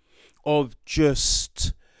time of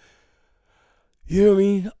just, you know what I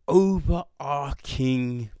mean,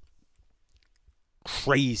 overarching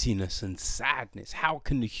craziness and sadness? How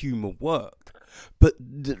can the humor work? But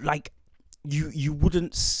like, you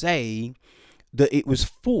wouldn't say that it was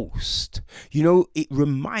forced. You know, it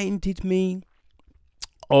reminded me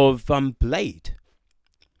of Blade,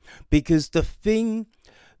 because the thing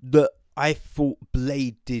that I thought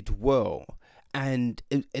Blade did well, and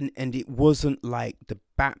it wasn't like the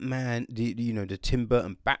Batman, the Tim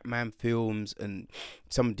Burton Batman films and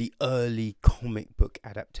some of the early comic book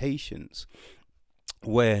adaptations,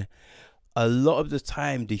 where a lot of the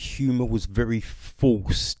time the humor was very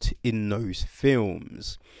forced in those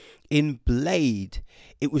films. In Blade,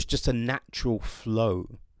 it was just a natural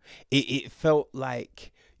flow. It felt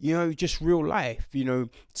like, you know, just real life. You know,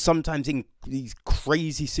 sometimes in these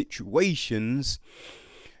crazy situations,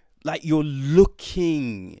 like, you're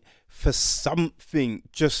looking for something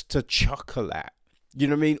just to chuckle at. You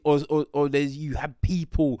know what I mean? Or you have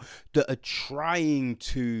people that are trying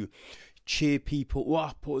to cheer people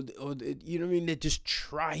up, or you know what I mean? They're just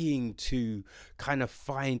trying to kind of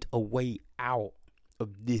find a way out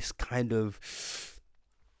of this kind of,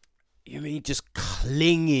 you know what I mean, just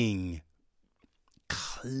clinging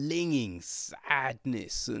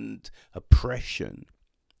sadness and oppression.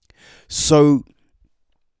 So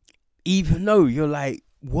even though you're like,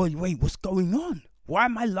 wait, what's going on? Why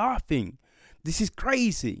am I laughing? This is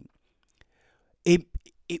crazy. It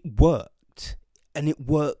worked, and it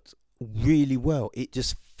worked really well. It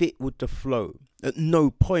just fit with the flow. At no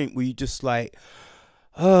point were you just like,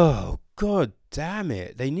 oh god damn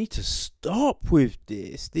it, they need to stop with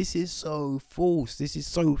this. This is so false. This is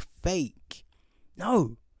so fake.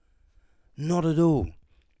 No, not at all.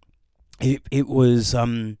 It was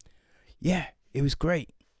it was great.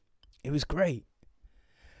 It was great.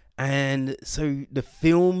 And so the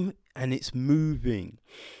film, and it's moving,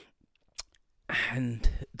 and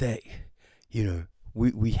they, you know,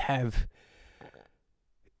 we have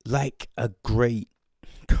like a great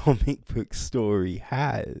comic book story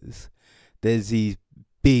has. There's these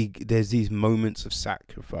moments of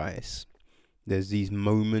sacrifice. There's these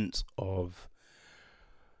moments of,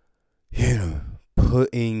 you know,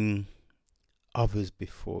 putting others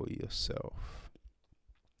before yourself.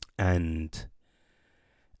 And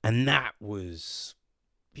that was,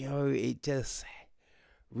 you know, it just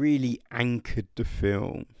really anchored the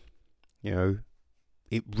film. You know,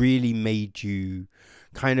 it really made you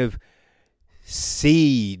kind of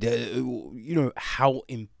see you know, how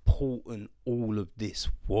important all of this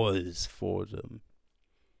was for them,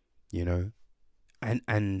 you know,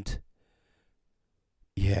 and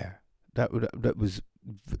yeah, that was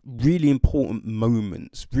really important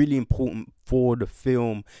moments, really important for the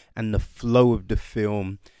film and the flow of the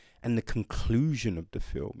film and the conclusion of the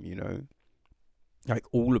film, you know, like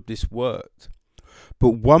all of this worked. But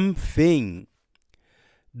one thing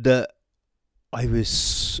that I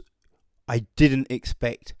didn't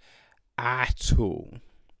expect at all,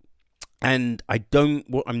 and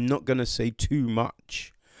I'm not going to say too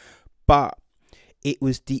much, but it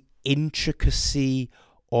was the intricacy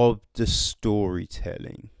of the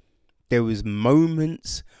storytelling. There was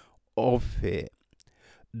moments of it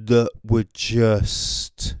that were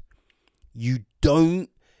just, you don't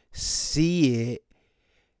see it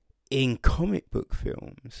in comic book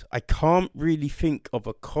films. I can't really think of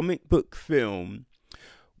a comic book film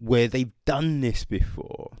where they've done this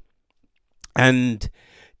before. And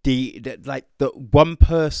the one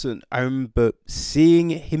person, I remember seeing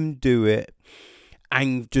him do it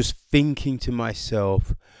and just thinking to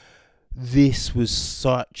myself, this was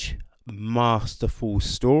such masterful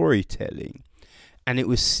storytelling. And it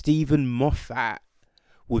was Stephen Moffat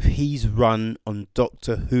with his run on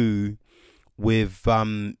Doctor Who with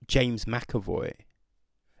James McAvoy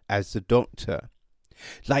as the Doctor.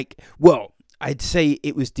 Like, well, I'd say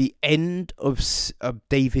it was the end of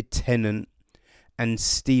David Tennant and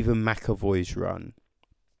Stephen McAvoy's run,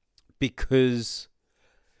 because,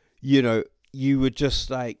 you know, you were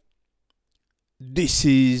just like, this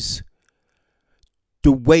is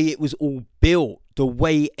the way it was all built, the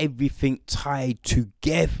way everything tied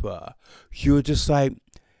together. You were just like,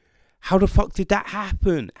 how the fuck did that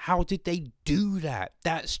happen? How did they do that?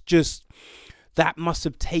 That must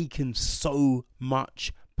have taken so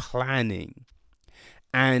much planning.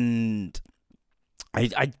 And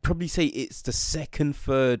I'd probably say it's the second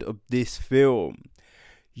third of this film.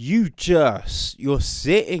 You're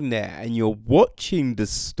sitting there and you're watching the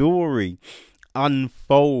story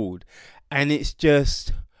unfold. And it's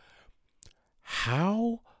just,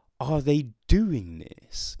 how are they doing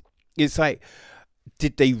this? It's like,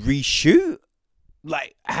 did they reshoot?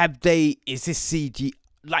 Like, is this CG?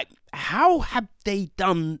 Like, how have they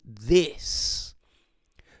done this?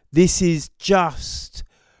 This is just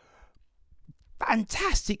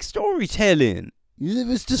fantastic storytelling.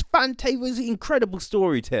 It was incredible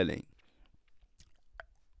storytelling.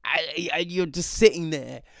 You're just sitting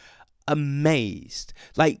there amazed.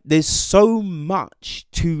 Like, there's so much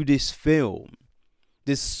to this film.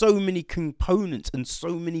 There's so many components and so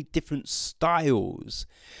many different styles.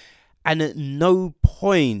 And at no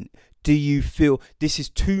point do you feel this is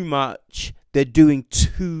too much. They're doing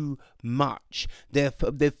too much. They're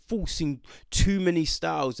forcing too many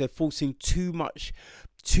styles. They're forcing too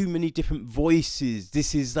many different voices.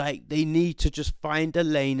 This is like, they need to just find a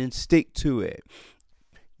lane and stick to it.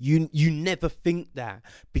 You never think that,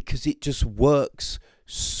 because it just works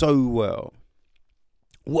so well.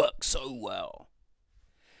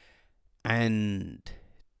 And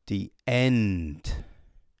the end,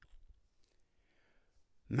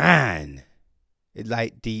 man,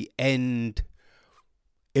 the end,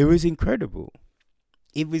 it was incredible.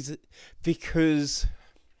 It was, because,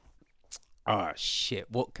 oh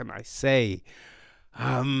shit, what can I say?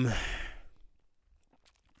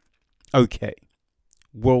 Okay.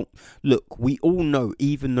 Well, look, we all know,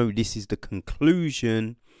 even though this is the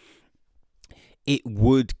conclusion, it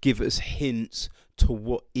would give us hints to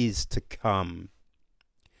what is to come.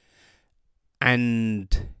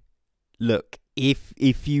 And look,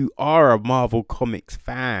 if you are a Marvel Comics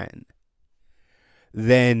fan,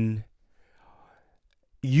 then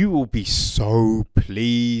you will be so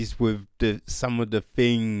pleased with some of the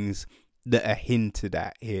things that are hinted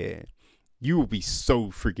at here. You will be so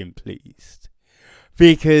friggin' pleased,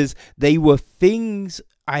 because they were things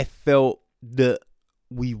I felt that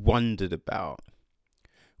we wondered about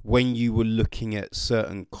when you were looking at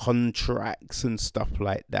certain contracts and stuff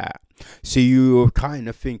like that. So you were kind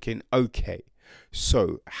of thinking, okay,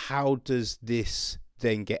 so how does this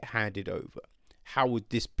then get handed over? How would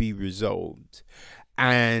this be resolved?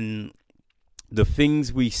 And the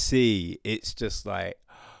things we see, it's just like,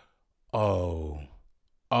 oh,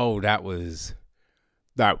 that was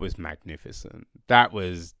magnificent. That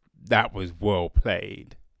was well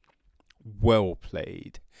played.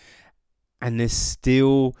 And there's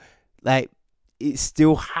still, like, it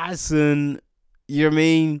still hasn't, you know what I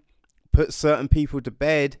mean, put certain people to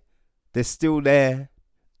bed. They're still there.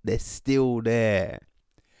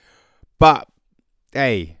 But,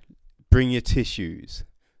 hey, bring your tissues.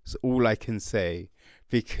 That's all I can say.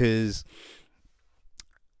 Because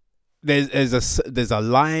there's a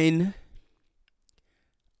line,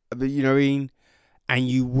 you know what I mean? And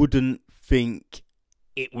you wouldn't think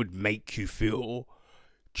it would make you feel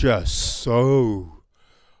just so,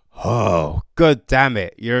 oh, god damn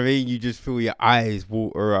it. You know what I mean? You just feel your eyes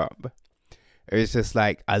water up. It's just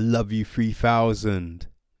like, I love you 3000.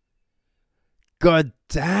 God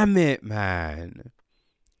damn it, man.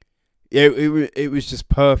 It was just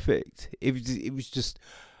perfect. It was just,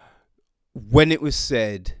 when it was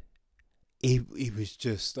said, it was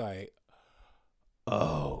just like,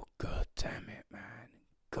 oh, god damn it, man.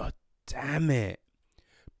 God damn it.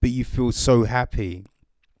 But you feel so happy.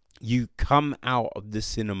 You come out of the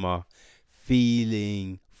cinema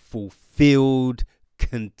feeling fulfilled,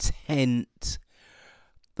 content,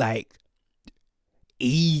 like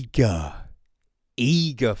eager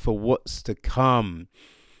for what's to come,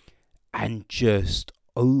 and just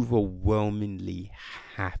overwhelmingly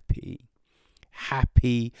happy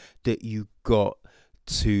that you got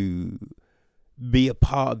to be a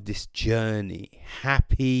part of this journey,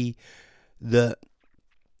 happy that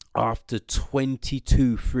after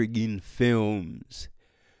 22 friggin' films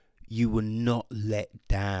you were not let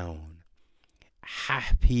down,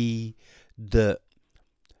 happy that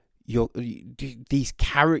these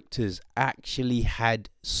characters actually had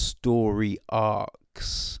story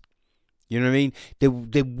arcs. You know what I mean?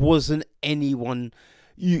 There wasn't anyone,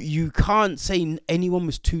 you can't say anyone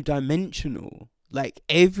was two-dimensional. Like,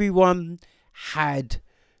 everyone had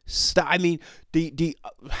I mean, the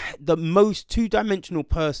most two-dimensional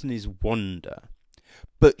person is Wanda,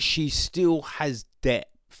 but she still has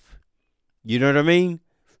depth. You know what I mean?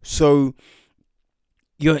 So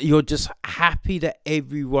you're just happy that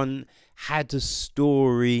everyone had a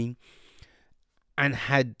story and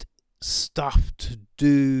had stuff to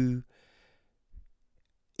do.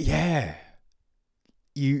 Yeah.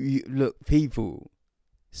 You look, people,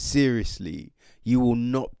 seriously, you will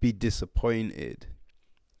not be disappointed.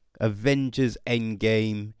 Avengers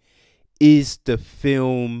Endgame is the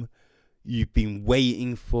film you've been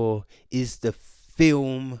waiting for, is the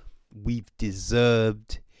film we've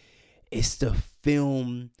deserved. It's the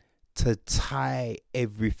film to tie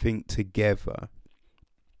everything together.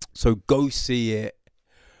 So go see it.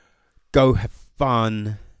 Go have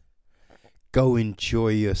fun. Go enjoy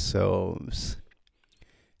yourselves.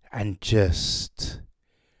 And just,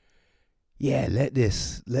 yeah, let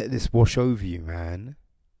this wash over you, man.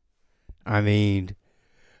 I mean,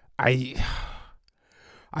 I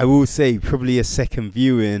will say probably a second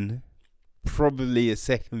viewing for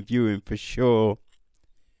sure.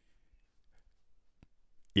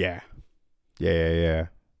 Yeah.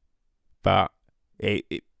 But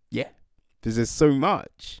yeah, because there's so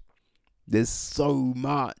much.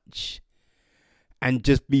 And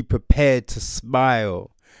just be prepared to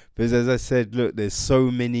smile. Because as I said, look, there's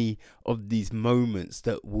so many of these moments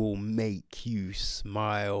that will make you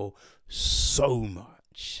smile so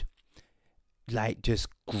much. Like, just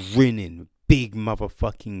grinning, big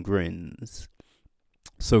motherfucking grins.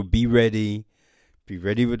 So be ready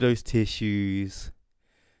with those tissues.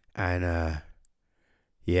 And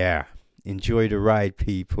yeah, enjoy the ride,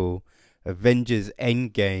 people. Avengers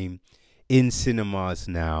Endgame in cinemas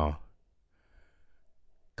now.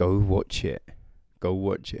 Go watch it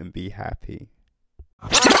and be happy.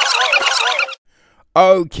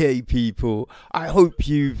 Okay, people, I hope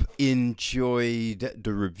you've enjoyed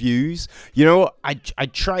the reviews. You know what? I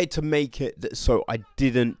tried to make it so I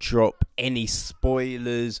didn't drop any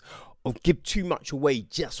spoilers or give too much away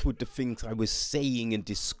just with the things I was saying and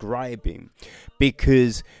describing.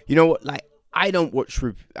 Because, you know what? Like, I don't watch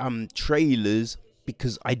trailers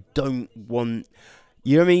because I don't want,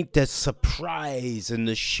 you know what I mean, the surprise and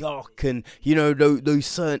the shock and, you know, those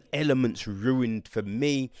certain elements ruined for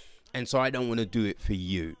me. And so I don't want to do it for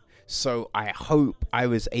you. So I hope I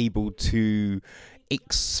was able to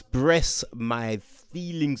express my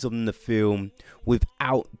feelings on the film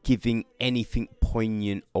without giving anything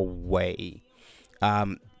poignant away.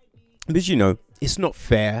 Because, you know, it's not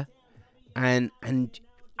fair and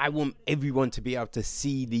I want everyone to be able to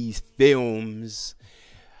see these films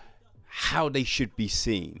how they should be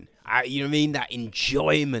seen. You know what I mean? That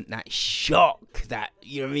enjoyment, that shock, that,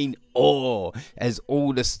 you know what I mean, awe as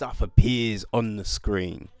all the stuff appears on the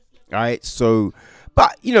screen. All right, so,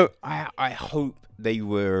 but, you know, I hope they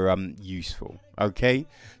were useful. Okay,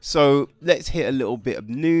 so let's hit a little bit of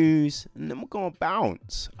news and then we're gonna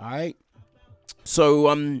bounce. All right,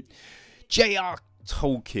 so J.R.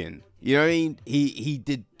 Tolkien, you know what I mean? He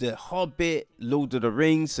did The Hobbit, Lord of the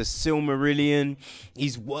Rings, The Silmarillion.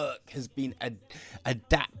 His work has been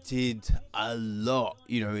adapted a lot,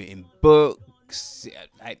 you know, in books.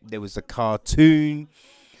 There was a cartoon.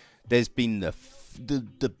 There's been the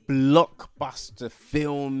blockbuster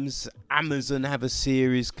films. Amazon have a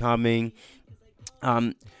series coming. You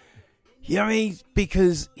know what I mean?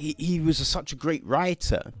 Because he was such a great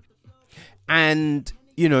writer. And,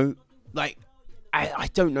 you know, like, I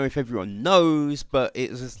don't know if everyone knows, but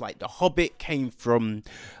it was just like The Hobbit came from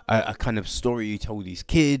a kind of story he told his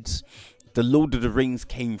kids. The Lord of the Rings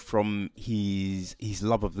came from his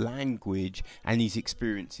love of language and his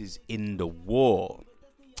experiences in the war.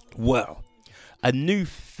 Well, a new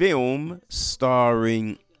film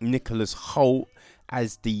starring Nicholas Hoult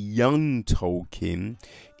as the young Tolkien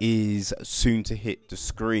is soon to hit the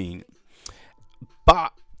screen.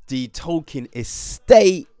 But the Tolkien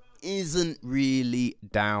estate isn't really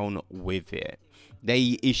down with it.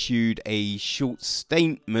 They issued a short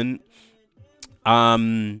statement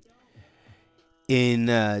in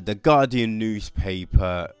the Guardian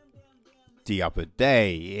newspaper the other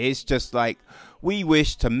day. It's just like, we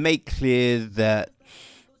wish to make clear that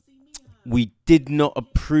we did not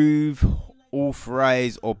approve,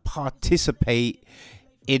 authorize, or participate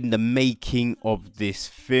in the making of this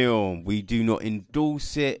film. We do not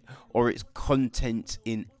endorse it or its content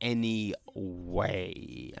in any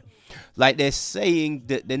way. Like, they're saying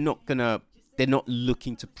that they're not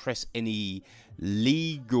looking to press any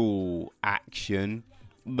legal action,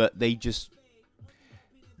 but they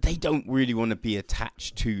don't really want to be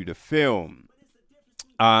attached to the film.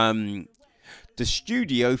 The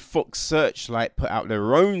studio, Fox Searchlight, put out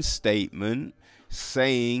their own statement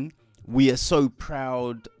saying, "We are so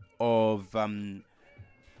proud of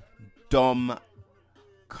Dom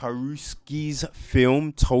Karuski's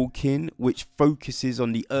film Tolkien, which focuses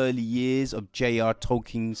on the early years of J.R.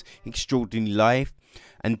 Tolkien's extraordinary life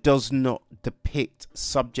and does not depict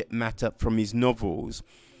subject matter from his novels.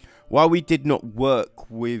 While we did not work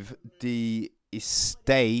with the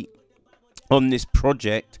estate on this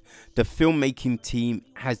project, the filmmaking team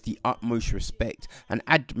has the utmost respect and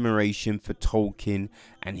admiration for Tolkien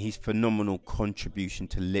and his phenomenal contribution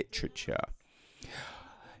to literature."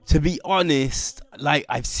 To be honest, like,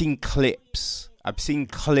 I've seen clips of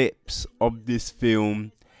this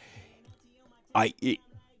film. I'm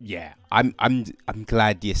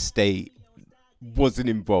glad the estate wasn't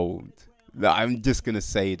involved. I'm just gonna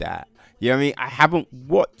say that. You know what I mean? I haven't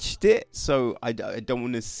watched it, so I don't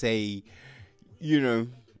want to say, you know,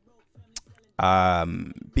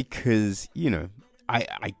 because, you know,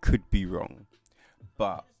 I could be wrong,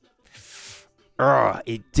 but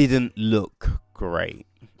it didn't look great.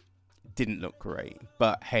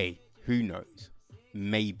 But hey, who knows?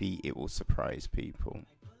 Maybe it will surprise people.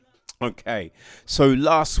 Okay, so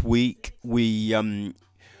last week we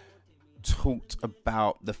talked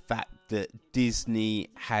about the fact that Disney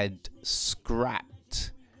had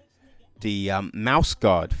scrapped the Mouse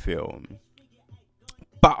Guard film,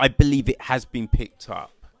 but I believe it has been picked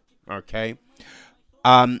up. Okay,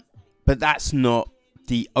 but that's not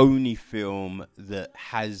the only film that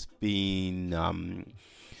has been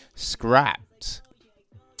scrapped.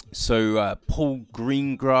 So Paul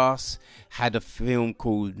Greengrass had a film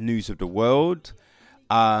called News of the World,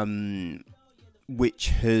 which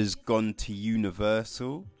has gone to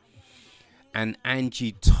Universal. And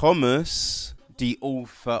Angie Thomas, the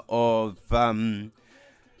author of The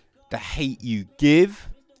Hate You Give,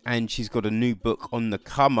 and she's got a new book on the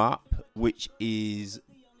come up, which is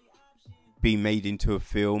being made into a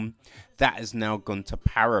film, that has now gone to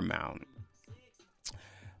Paramount.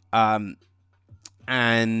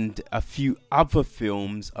 And a few other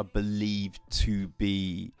films are believed to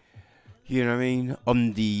be, you know what I mean,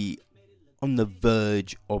 on the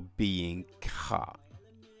verge of being cut.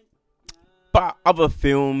 But other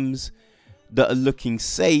films that are looking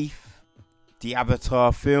safe, the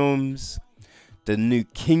Avatar films, the new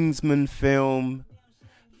Kingsman film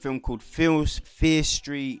called Fear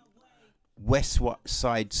Street, West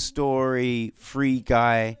Side Story, Free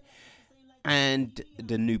Guy, and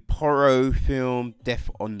the new Porro film, Death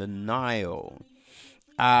on the Nile.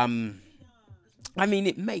 I mean,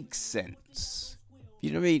 it makes sense.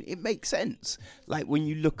 You know what I mean? It makes sense. Like when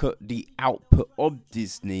you look at the output of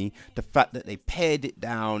Disney, the fact that they pared it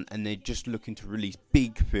down and they're just looking to release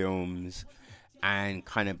big films and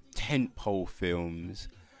kind of tentpole films.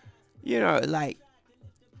 You know, like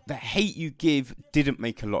The Hate U Give didn't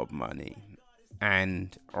make a lot of money.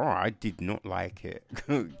 And I did not like it.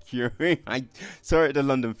 You know what I mean? I saw it at the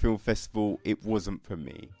London Film Festival. It wasn't for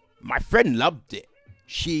me. My friend loved it.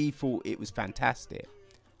 She thought it was fantastic.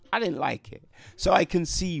 I didn't like it. So I can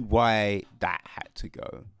see why that had to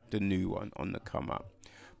go. The new one on the come up.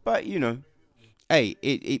 But, you know, hey,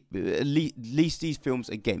 at least these films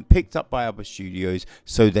are getting picked up by other studios.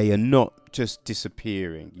 So they are not just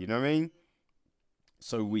disappearing. You know what I mean?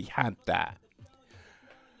 So we had that.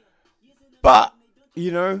 But,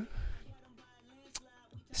 you know,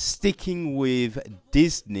 sticking with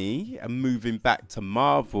Disney and moving back to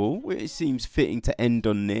Marvel, it seems fitting to end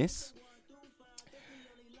on this.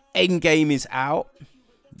 Endgame is out.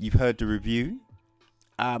 You've heard the review.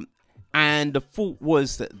 And the thought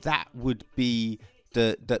was that would be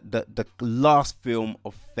the last film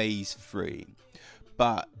of Phase 3.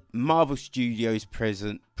 But Marvel Studios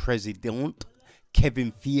president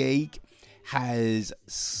Kevin Feige has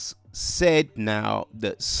said now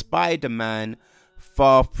that Spider-Man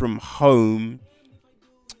Far From Home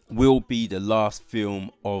will be the last film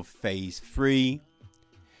of Phase 3.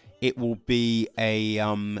 It will be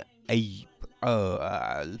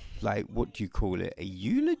like, what do you call it? A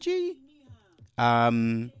eulogy?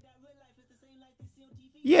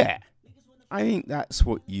 Yeah. I think that's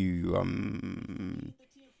what you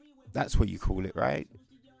call it, right?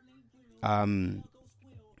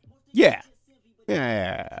 Yeah.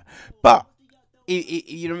 Yeah, but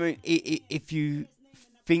you know what I mean? If you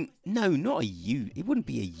think, no, not it wouldn't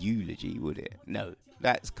be a eulogy, would it? No,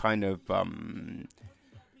 that's kind of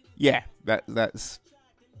yeah, that's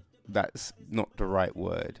not the right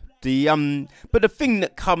word. But the thing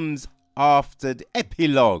that comes after the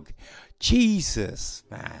epilogue, Jesus,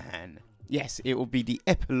 man, yes, it will be the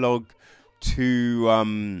epilogue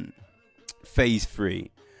to Phase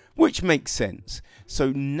 3, which makes sense.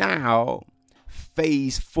 So now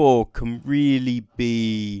Phase 4 can really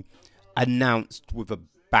be announced with a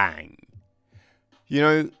bang. You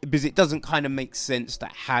know, because it doesn't kind of make sense to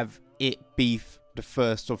have it be the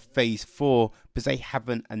first of Phase 4 because they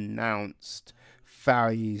haven't announced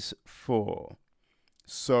Phase 4.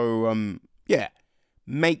 So, yeah,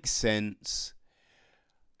 makes sense.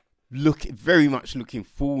 Very much looking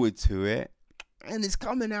forward to it. And it's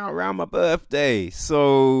coming out around my birthday.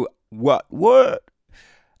 So, what?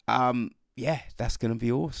 Yeah, that's going to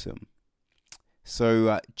be awesome.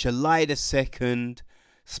 So, July the 2nd,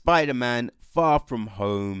 Spider-Man Far From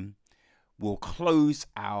Home will close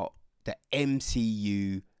out the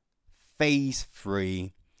MCU Phase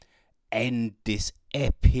 3, end this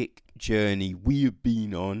epic journey we have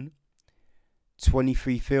been on.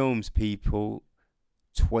 23 films, people.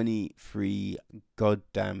 23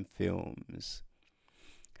 goddamn films.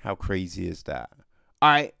 How crazy is that?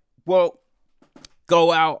 Alright, well,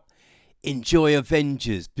 go out, enjoy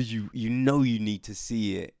Avengers, but you know you need to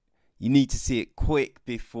see it. You need to see it quick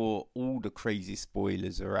before all the crazy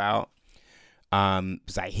spoilers are out.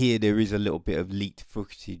 Because I hear there is a little bit of leaked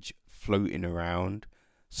footage floating around.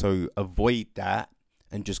 So avoid that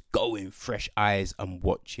and just go in fresh eyes and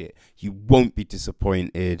watch it. You won't be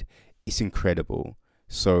disappointed. It's incredible.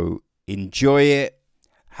 So enjoy it,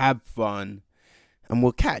 have fun, and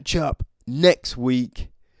we'll catch up next week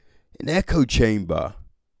in Echo Chamber.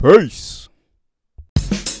 Peace.